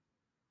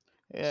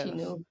 She Yes.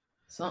 knew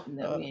something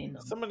that we ain't know.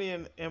 Somebody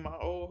in my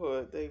old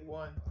hood, they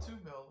won 2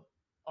 mil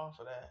off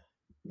of that.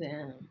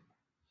 Damn,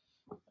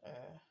 Yeah.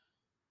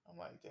 I'm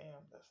like, damn,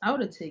 that's I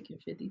would have nice. taken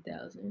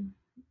 50,000.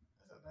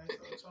 That's a nice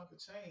little chunk of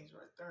change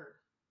right there.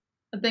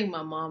 I think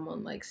my mom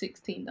won like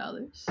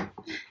 $16. And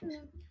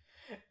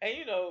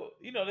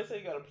they say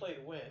you gotta play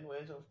to win,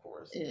 which of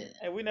course. Yeah,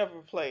 And we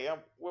never play.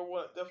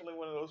 Definitely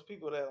one of those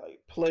people that like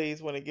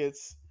plays when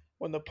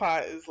the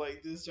pot is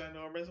like this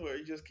ginormous where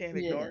you just can't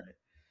ignore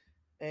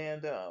yeah. it.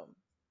 And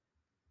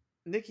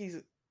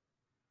Nikki's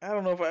I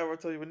don't know if I ever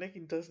told you, but Nikki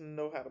doesn't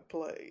know how to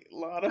play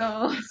lotto.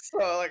 Oh, So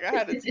like I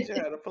had to teach her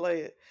how to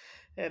play it.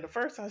 And the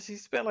first time she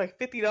spent like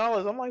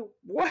 $50. I'm like,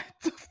 what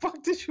the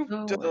fuck did you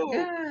oh my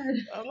do?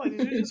 I'm like,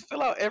 did you god. just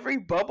fill out every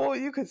bubble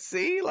you could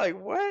see? Like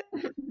what?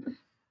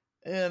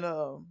 And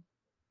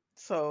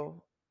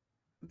so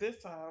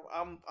this time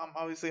I'm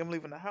obviously I'm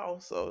leaving the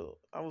house, so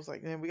I was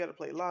like, man, we gotta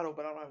play lotto,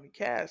 but I don't have any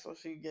cash. So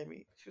she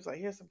was like,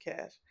 here's some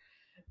cash,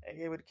 and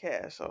gave me the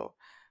cash. So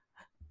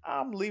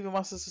I'm leaving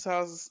my sister's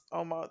house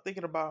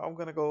thinking about I'm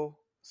gonna go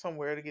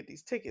somewhere to get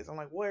these tickets. I'm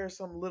like, where's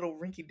some little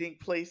rinky dink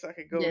place I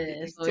could go Yeah, get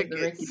it's these always the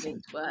rinky tickets?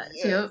 dink spots.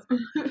 Yes.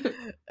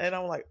 Yep. And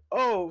I'm like,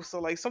 oh, so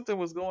like something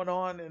was going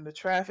on in the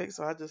traffic,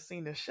 so I just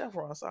seen the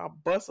Chevron. So I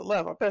bust a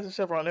left. I pass the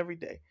Chevron every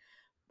day.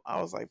 I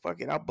was like,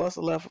 fuck it. I bust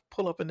a left,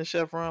 pull up in the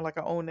Chevron like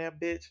I own that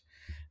bitch.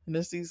 And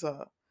there's these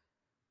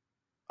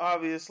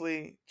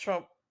obviously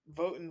Trump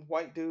voting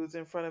white dudes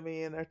in front of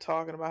me and they're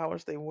talking about how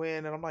much they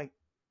win. And I'm like,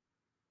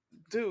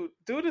 dude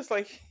is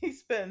like he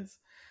spends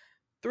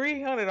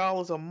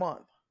 $300 a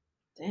month.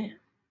 Damn.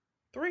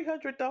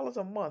 $300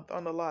 a month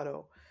on the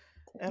lotto.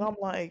 And I'm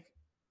like,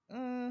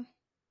 mm,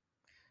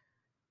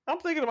 I'm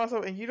thinking to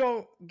myself, and you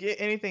don't get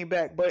anything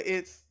back, but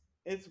it's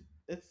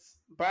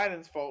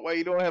Biden's fault why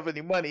you don't have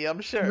any money.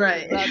 I'm sure it's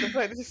Right. not the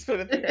fact that you're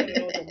spending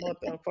 $300 a month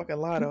on fucking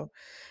lotto.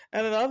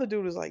 And then the other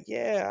dude was like,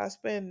 "Yeah, I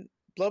spend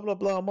blah blah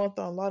blah a month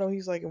on lotto."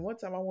 He's like, "And one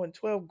time I won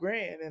 12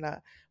 grand, and I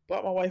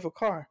bought my wife a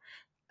car."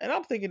 And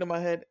I'm thinking in my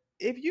head,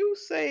 if you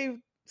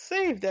saved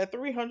save that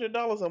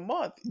 $300 a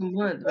month. A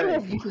month, Better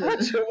right? You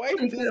afford your wife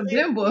could to have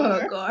save been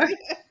bought her a more. car.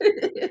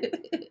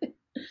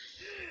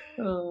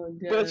 Oh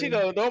But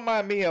god. don't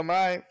mind me on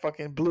my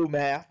fucking blue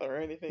math or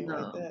anything like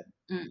No. that.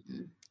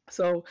 Mm-mm.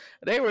 So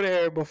they were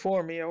there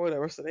before me or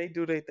whatever. So they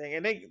do their thing,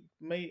 and they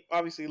may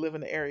obviously live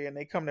in the area, and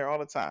they come there all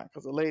the time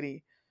because the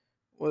lady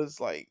was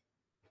like,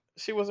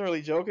 she wasn't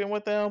really joking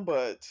with them,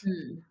 but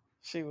Mm.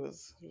 she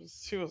was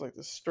like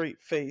the straight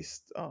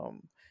faced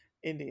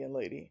Indian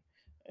lady,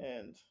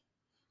 and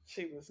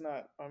she was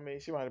not. I mean,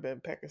 she might have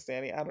been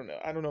Pakistani. I don't know.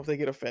 I don't know if they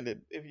get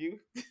offended if you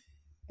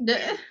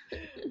Yeah.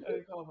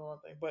 call them one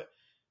thing, but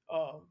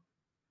um,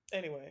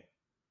 anyway,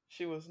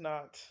 she was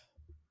not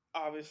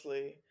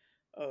obviously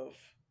of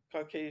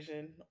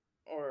Caucasian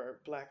or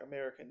Black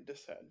American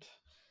descent,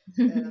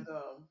 and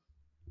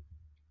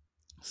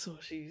so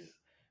she's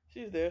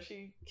there.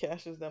 She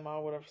cashes them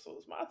out, whatever. So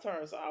it's my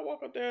turn. So I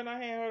walk up there and I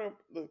hand her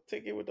the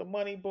ticket with the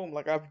money. Boom,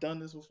 like I've done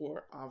this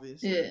before,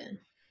 obviously. Yeah.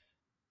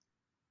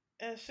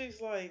 And she's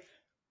like,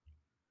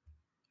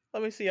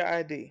 "Let me see your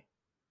ID."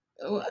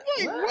 What?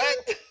 I'm like,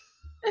 What?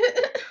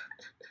 "What?"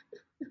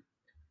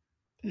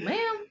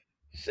 Ma'am?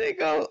 She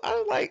goes, I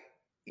was like,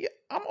 "Yeah,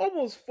 I'm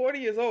almost 40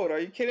 years old. Are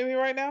you kidding me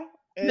right now?"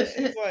 And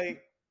she's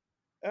like,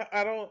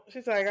 I don't."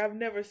 She's like, "I've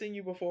never seen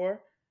you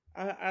before.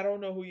 I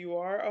don't know who you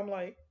are." I'm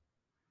like,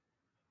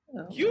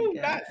 Oh my "You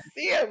god. not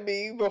seeing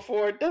me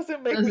before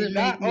doesn't make me Doesn't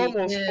not make me,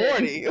 almost yeah.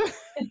 40."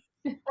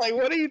 Like,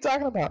 what are you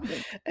talking about?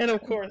 And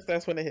of course,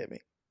 that's when it hit me.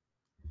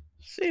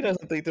 She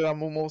doesn't think that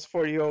I'm almost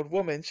 40-year-old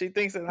woman. She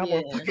thinks that I'm a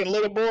Yeah. fucking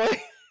little boy.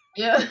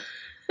 Yeah.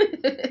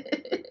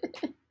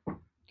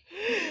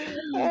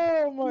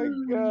 Oh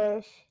my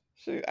gosh.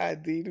 She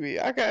ID'd me.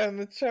 I got in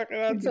the truck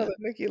and I tell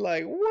Nikki,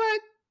 like,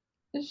 what?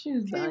 She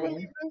was Can you believe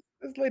dying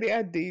this? This lady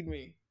ID'd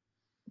me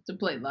to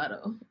play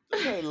lotto. to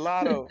play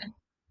lotto.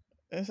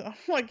 And so I'm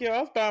like, yo,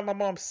 I was buying my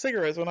mom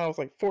cigarettes when I was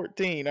like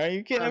 14. Are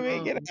you kidding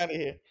me? Get out of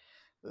here.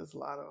 This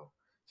lotto.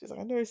 She's like,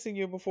 I've never seen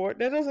you before.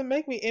 That doesn't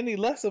make me any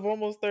less of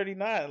almost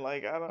 39.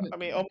 Like, I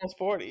mean, almost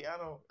 40. I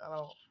don't,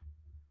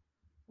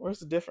 where's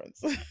the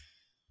difference?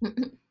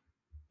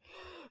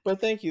 But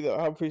thank you, though.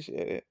 I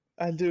appreciate it.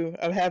 I do.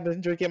 I have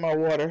been drinking my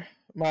water,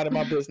 minding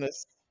my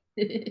business,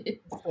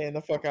 staying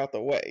the fuck out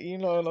the way. You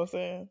know what I'm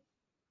saying?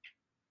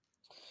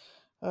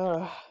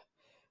 Uh,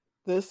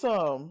 this,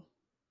 have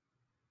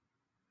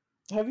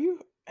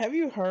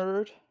you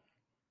heard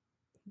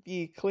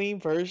the clean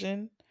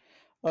version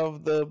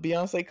of the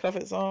Beyonce Cuff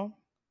It song?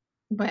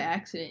 By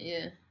accident,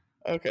 yeah.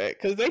 Okay,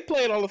 because they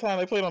play it all the time.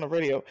 They play it on the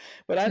radio,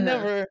 but I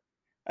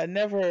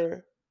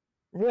never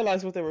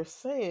realized what they were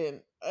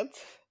saying.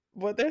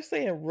 But they're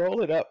saying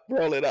 "roll it up,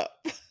 roll it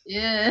up,"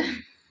 Yeah.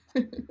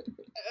 and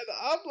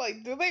I'm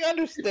like, do they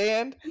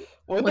understand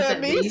what What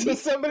that that means to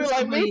means? somebody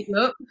like me?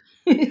 Nope.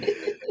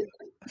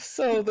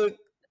 So the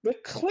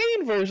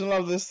clean version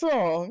of this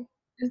song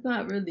It's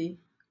not really.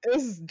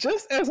 is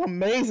just as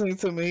amazing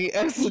to me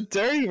as the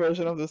dirty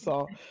version of the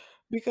song,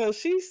 because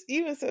she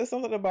even says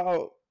something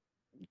about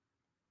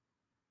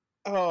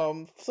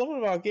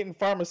getting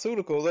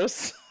pharmaceuticals or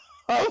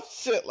some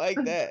shit like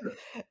that.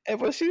 And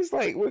but she's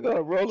like, we're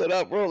gonna roll it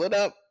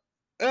up.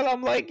 And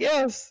I'm like,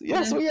 yes,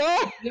 Yeah, we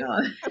are. we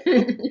are.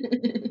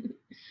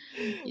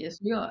 Yes,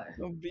 we are.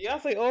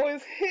 Beyonce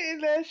always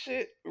hitting that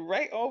shit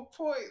right on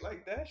point.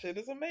 Like that shit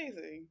is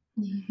amazing.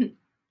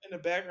 In the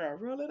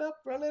background, roll it up,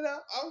 roll it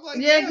up. I was like,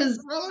 Yeah, yes,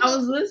 because roll it I up.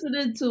 was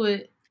listening to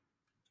it,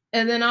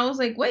 and then I was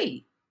like,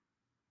 wait,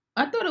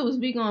 I thought it was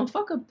We Gonna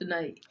Fuck Up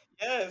Tonight.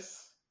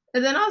 Yes.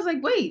 And then I was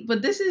like, wait,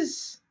 but this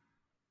is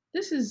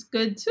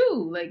good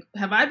too. Like,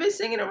 have I been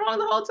singing it wrong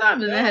the whole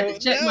time? And then I had to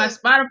check my No.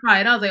 Spotify,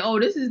 and I was like, oh,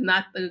 this is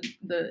not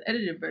the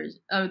edited version.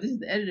 Oh, this is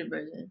the edited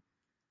version.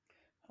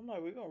 I'm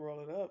like, we're gonna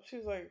roll it up.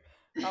 She's like,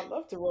 I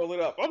love to roll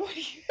it up. I'm like,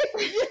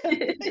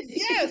 yeah, yes,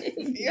 yes,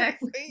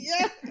 Exactly.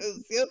 yes,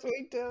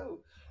 we do.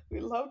 We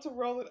love to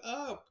roll it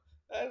up.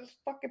 That is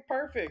fucking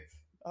perfect.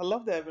 I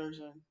love that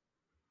version.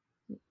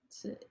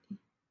 That's it.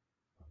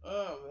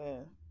 Oh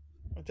man,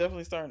 I'm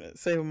definitely starting to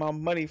save my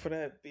money for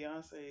that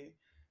Beyonce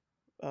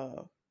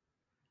uh,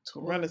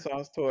 Tour.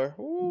 Renaissance tour.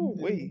 Ooh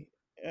Mhm. wee,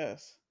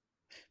 yes.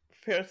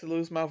 Prepared to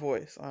lose my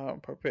voice. I'm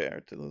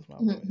prepared to lose my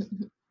voice.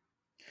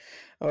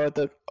 Or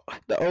the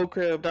old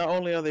crib. Not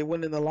only are they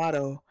winning the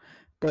lotto,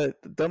 but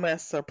the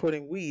dumbasses are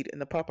putting weed in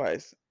the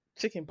Popeyes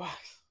chicken box.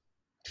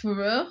 For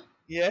real?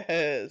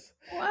 Yes.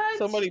 What?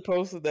 Somebody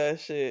posted that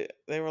shit.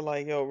 They were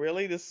like, "Yo,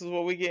 really? This is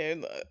what we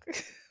getting?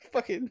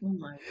 Fucking, Oh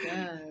my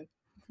god.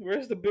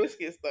 where's the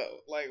biscuits though?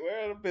 Like,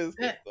 where are the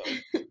biscuits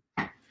though?"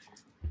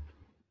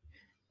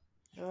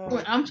 Well,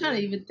 Oh I'm trying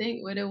to shit. even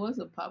think where there was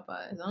a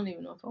Popeyes. I don't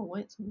even know if I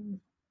went to one.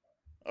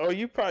 Oh,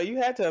 you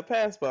had to have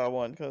passed by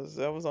one because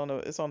that was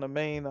it's on the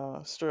main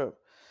strip.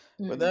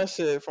 But Mm. that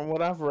shit, from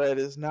what I've read,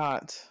 it's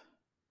not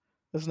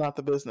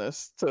the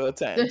business to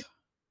attend.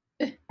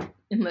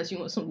 Unless you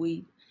want some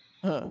weed.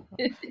 Huh.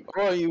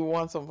 Or you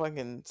want some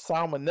fucking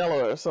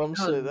salmonella or some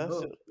Oh shit. That's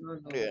no. just, No, no,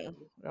 yeah.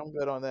 no. I'm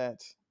good on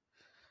that.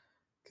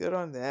 Good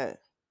on that.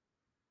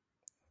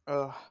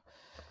 Uh,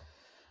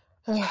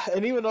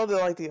 And even though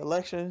the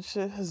election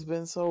shit has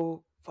been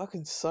so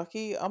fucking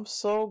sucky, I'm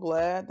so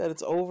glad that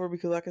it's over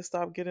because I can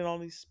stop getting all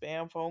these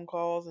spam phone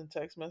calls and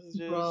text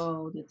messages.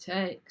 Bro, the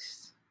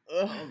text.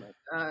 Ugh, Oh my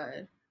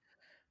god.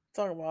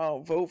 talking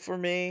about vote for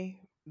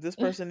me. This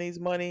person needs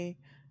money.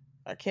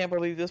 I can't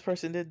believe this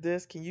person did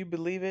this. Can you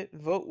believe it?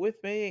 Vote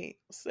with me.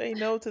 Say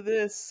no to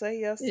this. Say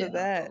yes to Yeah.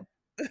 that.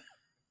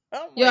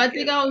 I'm Yo, I like,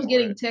 think get I was over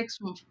getting it. texts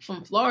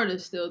from Florida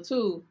still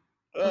too.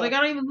 I was like, Ugh.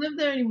 I don't even live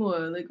there anymore.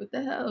 Like, what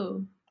the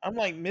hell? I'm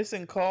like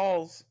missing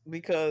calls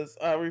because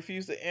I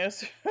refuse to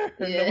answer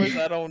Yeah. numbers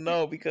I don't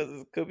know because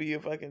it could be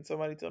if I can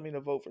somebody tell me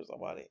to vote for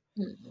somebody.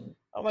 Mm-mm.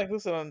 I'm like,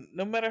 listen,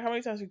 no matter how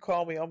many times you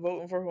call me, I'm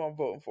voting for who I'm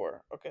voting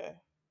for. Okay,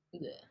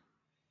 Yeah.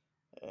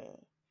 uh,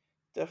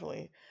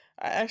 definitely.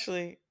 I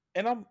actually,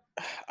 and I'm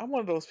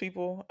one of those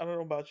people. I don't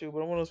know about you,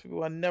 but I'm one of those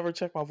people. I never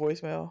check my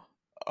voicemail.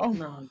 Oh,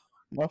 No.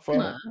 my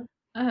Nah. fault.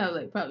 I have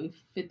like probably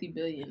 50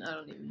 billion. I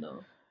don't even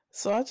know.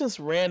 So I just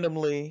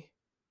randomly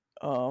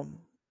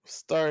um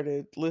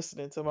started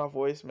listening to my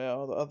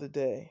voicemail the other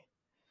day,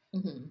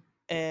 Hmm.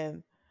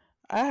 and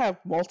I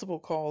have multiple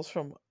calls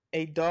from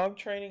a dog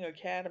training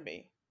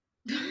academy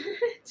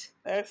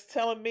that's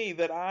telling me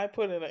that I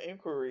put in an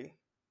inquiry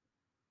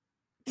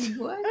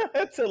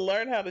What? to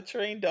learn how to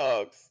train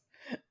dogs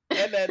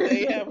and that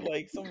they have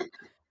like some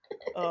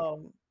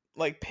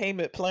like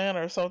payment plan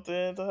or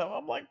something to have.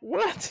 I'm like,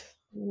 what?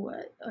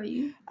 What are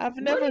you? I've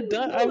What never are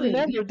done you I've doing?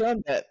 never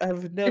done that.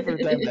 I've never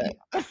done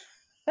that.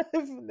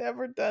 I've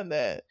never done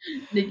that.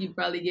 Nikki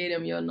probably gave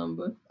him your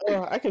number.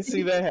 Oh, I can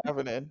see that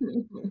happening.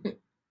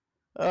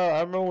 I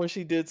remember when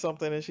she did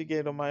something and she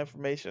gave them my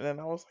information, and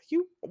I was like,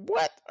 "You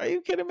what? Are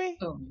you kidding me?"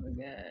 Oh my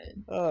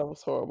god. Oh, it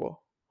was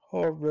horrible,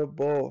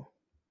 horrible.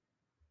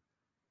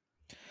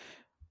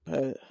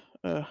 But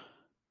uh,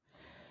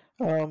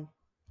 um,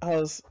 I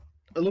was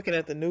looking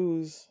at the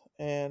news,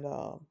 and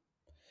I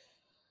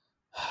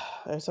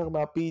was talking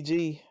about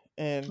BG,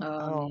 and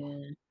Oh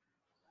yeah.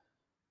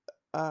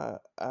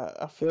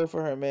 I feel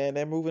for her, man.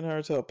 They're moving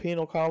her to a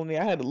penal colony.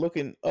 I had to look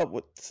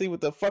up see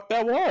what the fuck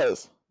that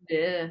was,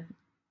 Yeah.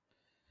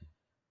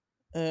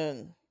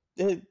 and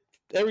it,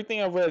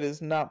 everything I read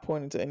is not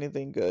pointing to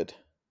anything good.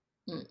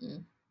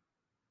 Mm-mm.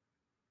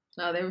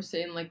 No, they were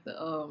saying like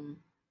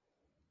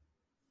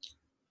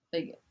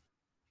like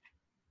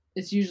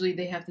it's usually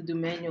they have to do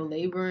manual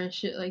labor and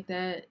shit like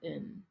that,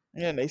 and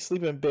Yeah, and they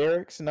sleep in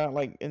barracks, not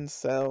like in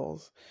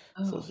cells.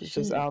 So oh it's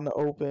just shit. out in the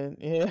open.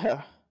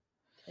 Yeah.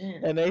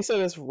 Damn. And they said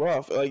it's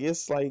rough. Like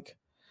it's like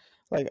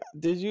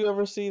did you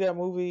ever see that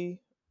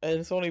movie? And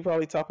it's only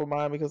probably top of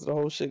mind because of the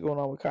whole shit going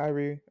on with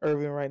Kyrie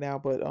Irving right now.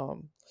 But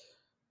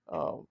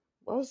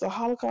what was the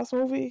Holocaust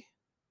movie?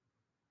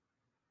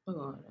 Oh, I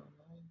don't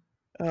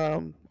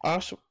know.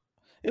 Auschwitz.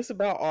 It's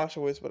about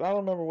Auschwitz, but I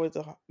don't remember what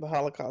the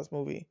Holocaust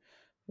movie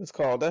was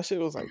called. That shit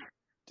was like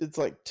it's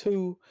like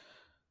two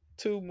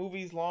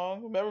movies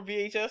long. Remember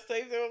VHS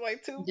tapes? There was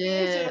like two Yeah.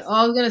 VHS. Oh,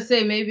 I was gonna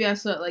say maybe I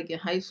saw it like in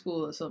high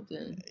school or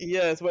something.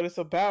 Yes, but it's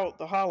about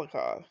the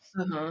Holocaust,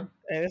 Uh huh.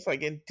 and it's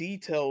like in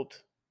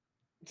detailed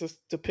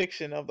just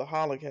depiction of the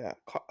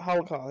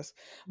Holocaust.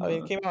 I mean,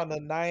 it Uh-huh. came out in the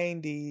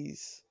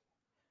 '90s,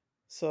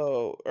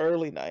 so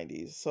early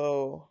 '90s.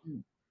 So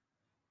Mm.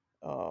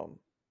 um,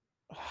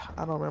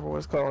 I don't remember what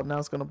it's called. Now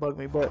it's gonna bug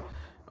me, but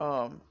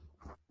um,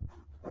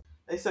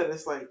 they said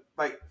it's like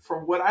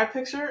from what I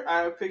picture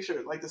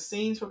like the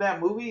scenes from that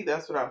movie.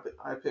 That's what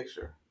I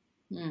picture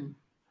Mm.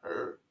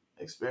 her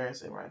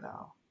experiencing right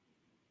now.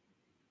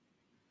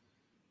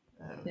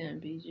 And Damn,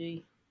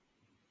 BG.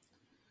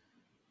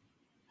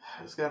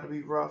 it's got to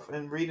be rough.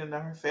 And reading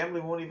that her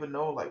family won't even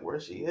know like where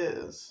she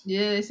is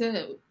Yeah, they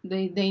said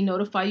they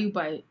notify you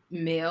by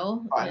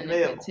mail, by and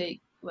it could mail.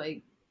 take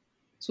like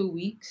 2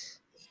 weeks.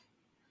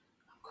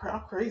 How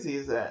crazy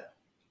is that?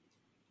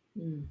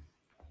 Mm.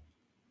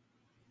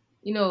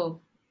 You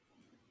know,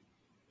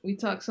 we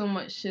talk so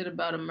much shit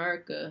about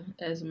America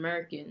as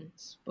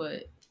Americans,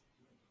 but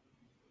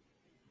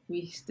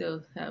we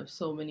still have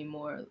so many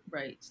more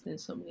rights than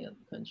so many other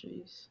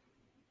countries.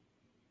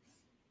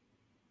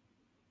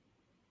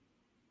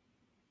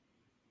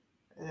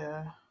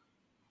 Yeah,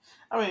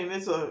 I mean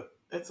it's a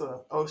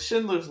oh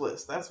Schindler's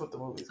List. That's what the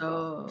movie's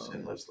called. Oh,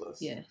 Schindler's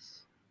List.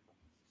 yes.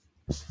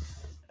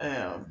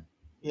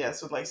 Yeah,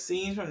 so like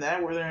scenes from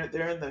that where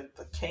they're in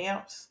the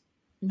camps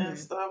and Hmm.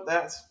 stuff.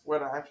 That's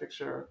what I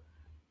picture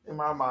in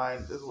my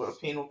mind is what a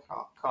penal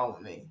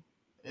colony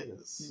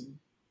is. Mm.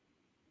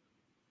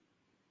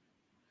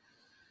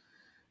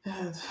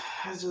 And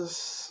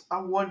I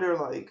wonder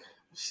like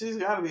she's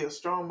got to be a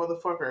strong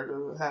motherfucker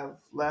to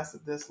have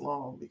lasted this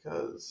long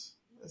because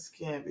this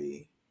can't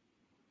be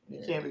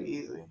it can't be Yeah.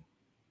 easy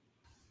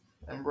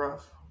and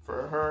rough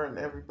for her and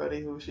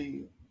everybody who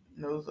she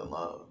knows and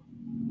loves.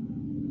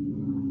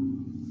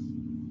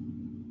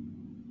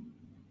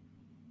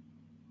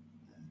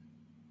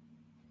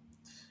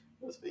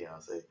 Let's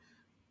Beyonce.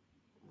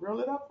 Roll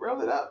it up,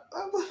 roll it up.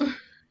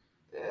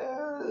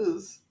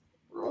 Yes.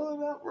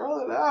 Roll it up, roll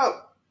it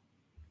up.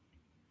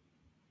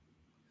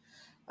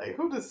 Like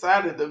who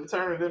decided to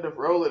turn it into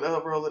roll it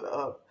up, roll it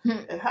up?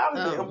 And how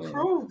did they Oh man.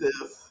 approve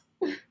this?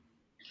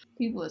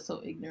 People are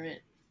so ignorant.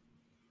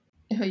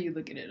 How you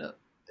looking it up?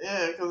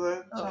 Yeah, because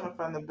I'm trying to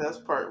find the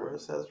best part where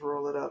it says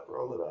roll it up,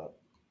 roll it up.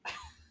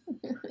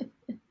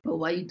 But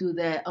while you do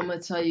that, I'm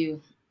gonna tell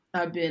you,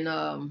 I've been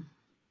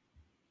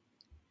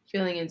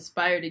feeling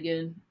inspired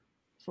again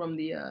from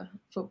the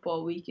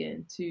football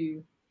weekend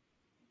to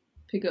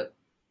pick up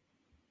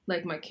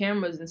like my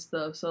cameras and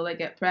stuff. So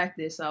like at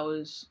practice, I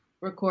was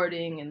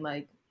recording and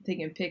like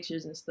taking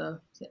pictures and stuff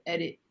to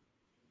edit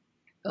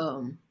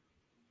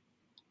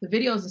the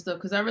videos and stuff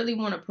because I really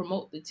want to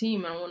promote the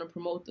team and I want to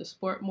promote the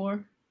sport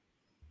more.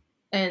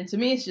 And to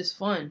me, it's just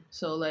fun.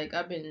 So like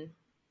I've been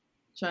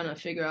trying to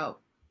figure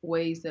out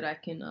ways that I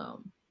can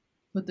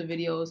put the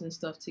videos and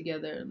stuff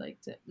together,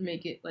 like to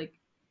make it like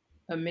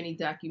a mini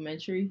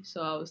documentary.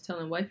 So I was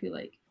telling wifey,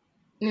 like,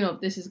 you know, if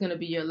this is gonna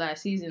be your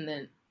last season,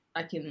 then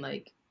I can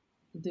like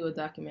do a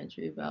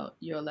documentary about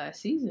your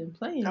last season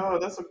playing. Oh,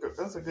 that's a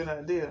good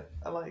idea.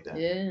 I like that.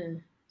 Yeah.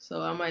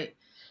 So I might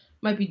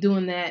be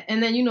doing that,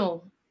 and then you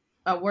know,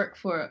 I work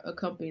for a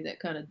company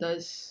that kind of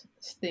does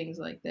things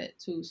like that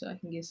too, so I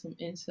can get some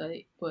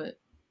insight. But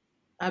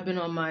I've been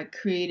on my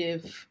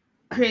creative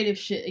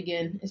shit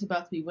again. It's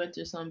about to be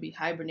winter, so I'm gonna be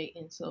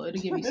hibernating, so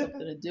it'll give me something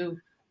to do.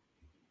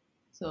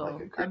 So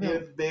like a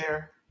creative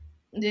bear.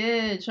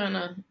 Yeah,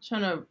 trying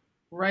to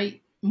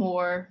write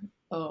more,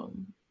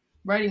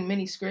 writing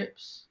mini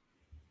scripts,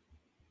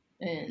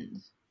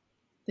 and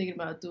thinking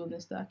about doing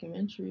this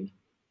documentary.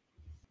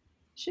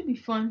 Should be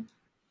fun.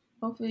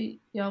 Hopefully,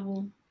 y'all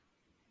will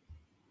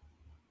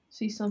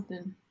see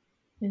something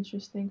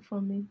interesting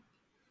from me.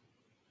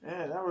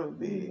 Yeah, that would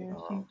be. I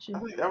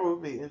think that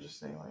would be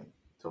interesting, like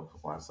to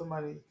watch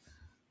somebody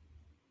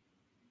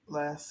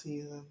last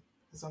season.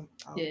 Cause I'm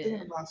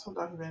thinking about some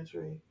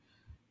documentary.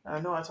 I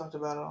know I talked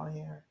about it on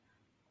here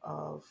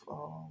of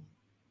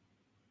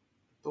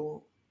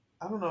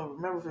I don't know.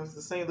 Remember if it was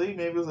the same league?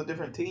 Maybe it was a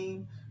different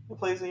team that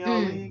plays in your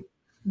league.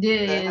 Yeah,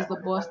 it's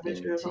the Boston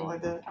team or something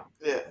like that.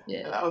 Yeah,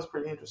 and that was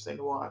pretty interesting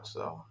to watch.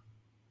 So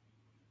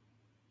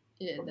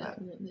yeah,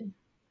 definitely.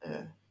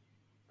 Yeah,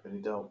 pretty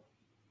dope.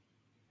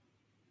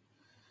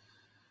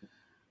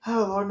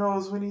 Oh, Lord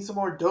knows we need some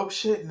more dope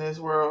shit in this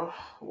world.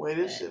 The way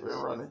this shit been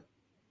running.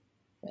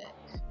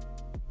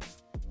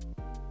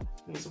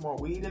 Need some more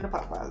weed in the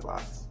Popeyes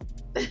box.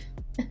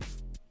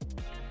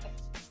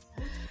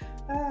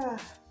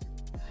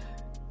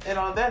 And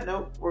on that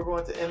note, we're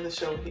going to end the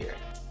show here.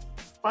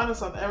 Find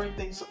us on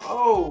everything.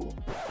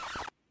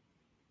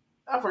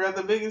 I forgot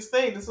the biggest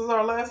thing. This is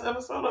our last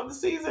episode of the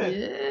season.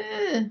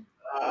 Yeah.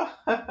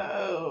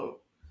 Oh,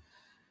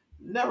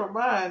 never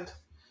mind.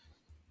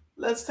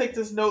 Let's take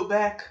this note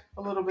back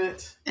a little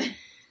bit.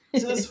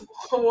 Just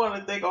want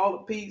to thank all the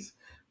peeps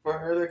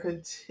for their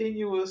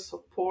continuous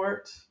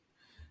support.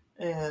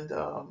 And,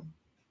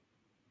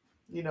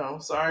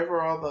 sorry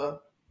for all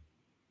the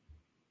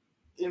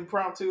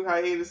impromptu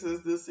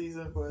hiatuses this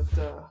season, but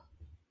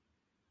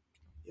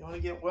you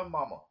only get one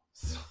mama.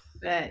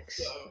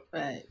 Facts.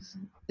 Facts.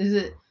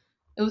 It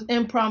was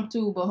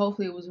impromptu, but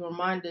hopefully it was a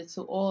reminder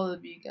to all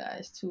of you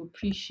guys to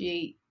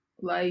appreciate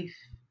life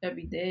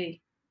every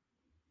day.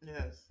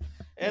 Yes.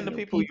 And the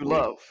people you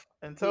love.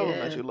 And tell them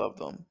that you love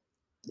them.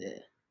 Yeah.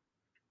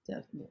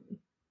 Definitely.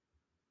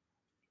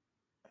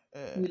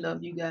 We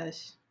love you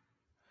guys.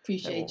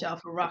 Appreciate y'all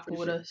for rocking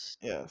with us.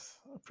 Yes.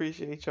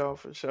 Appreciate y'all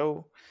for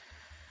sure.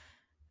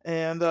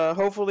 And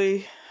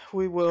hopefully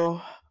we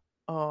will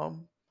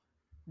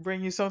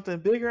bring you something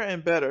bigger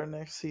and better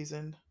next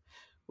season.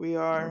 We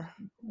are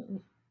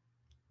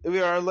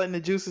letting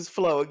the juices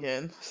flow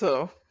again.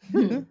 So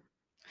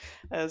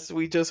as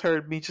we just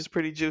heard, Meech is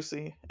pretty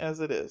juicy as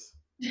it is.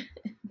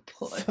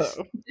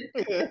 So.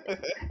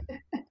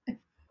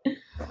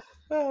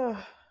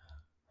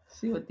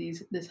 See what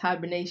this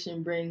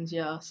hibernation brings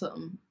y'all.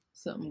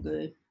 Something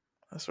good.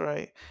 That's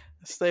right.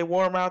 Stay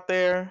warm out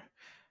there,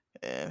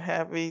 and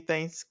happy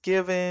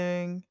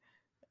Thanksgiving,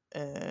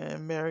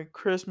 and Merry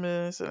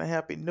Christmas, and a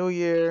Happy New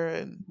Year,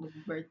 and happy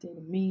birthday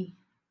to me.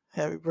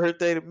 Happy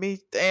birthday to me.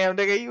 Damn,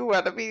 nigga, you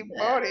want to be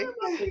 40.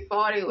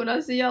 Party when I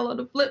see y'all on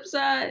the flip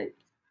side.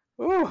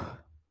 Ooh.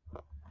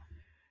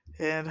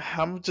 And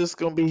I'm just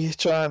going to be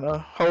trying to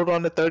hold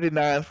on to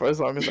 39 for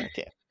as long as I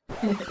can.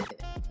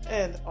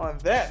 And on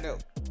that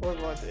note, we're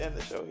going to end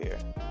the show here.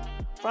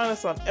 Find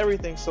us on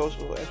everything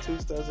social at Two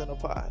Studs in a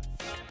Pod.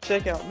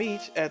 Check out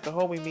Meech at the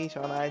Homie Meech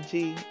on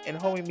IG and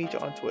Homie Meech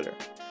on Twitter.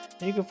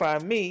 And you can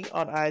find me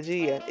on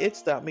IG at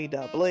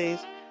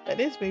its.me.blaze and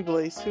it's me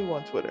Blaze2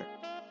 on Twitter.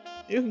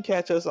 You can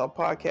catch us on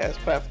podcast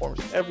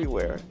platforms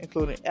everywhere,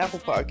 including Apple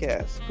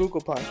Podcasts, Google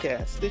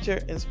Podcasts,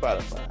 Stitcher, and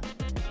Spotify.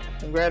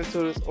 And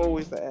gratitude is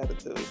always the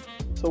attitude.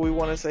 So we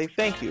want to say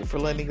thank you for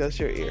lending us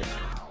your ear.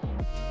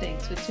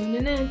 Thanks for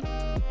tuning in.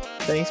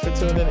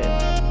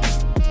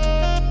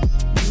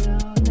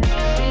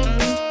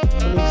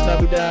 Feliz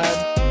Navidad.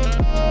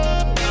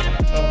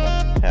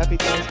 Happy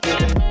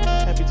Thanksgiving.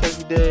 Happy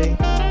Turkey Day.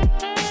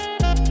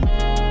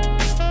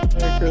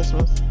 Merry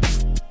Christmas.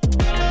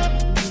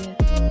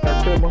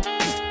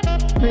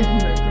 And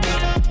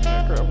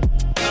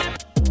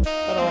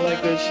all that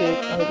good shit. I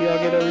hope y'all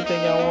get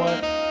everything y'all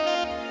want.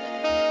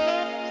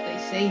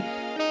 safe.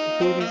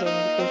 Boobies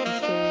under the Christmas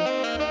tree.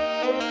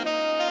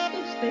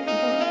 Stay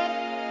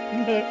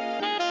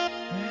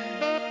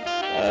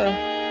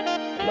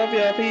Love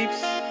y'all,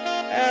 peeps.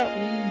 Out.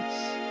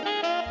 Peace.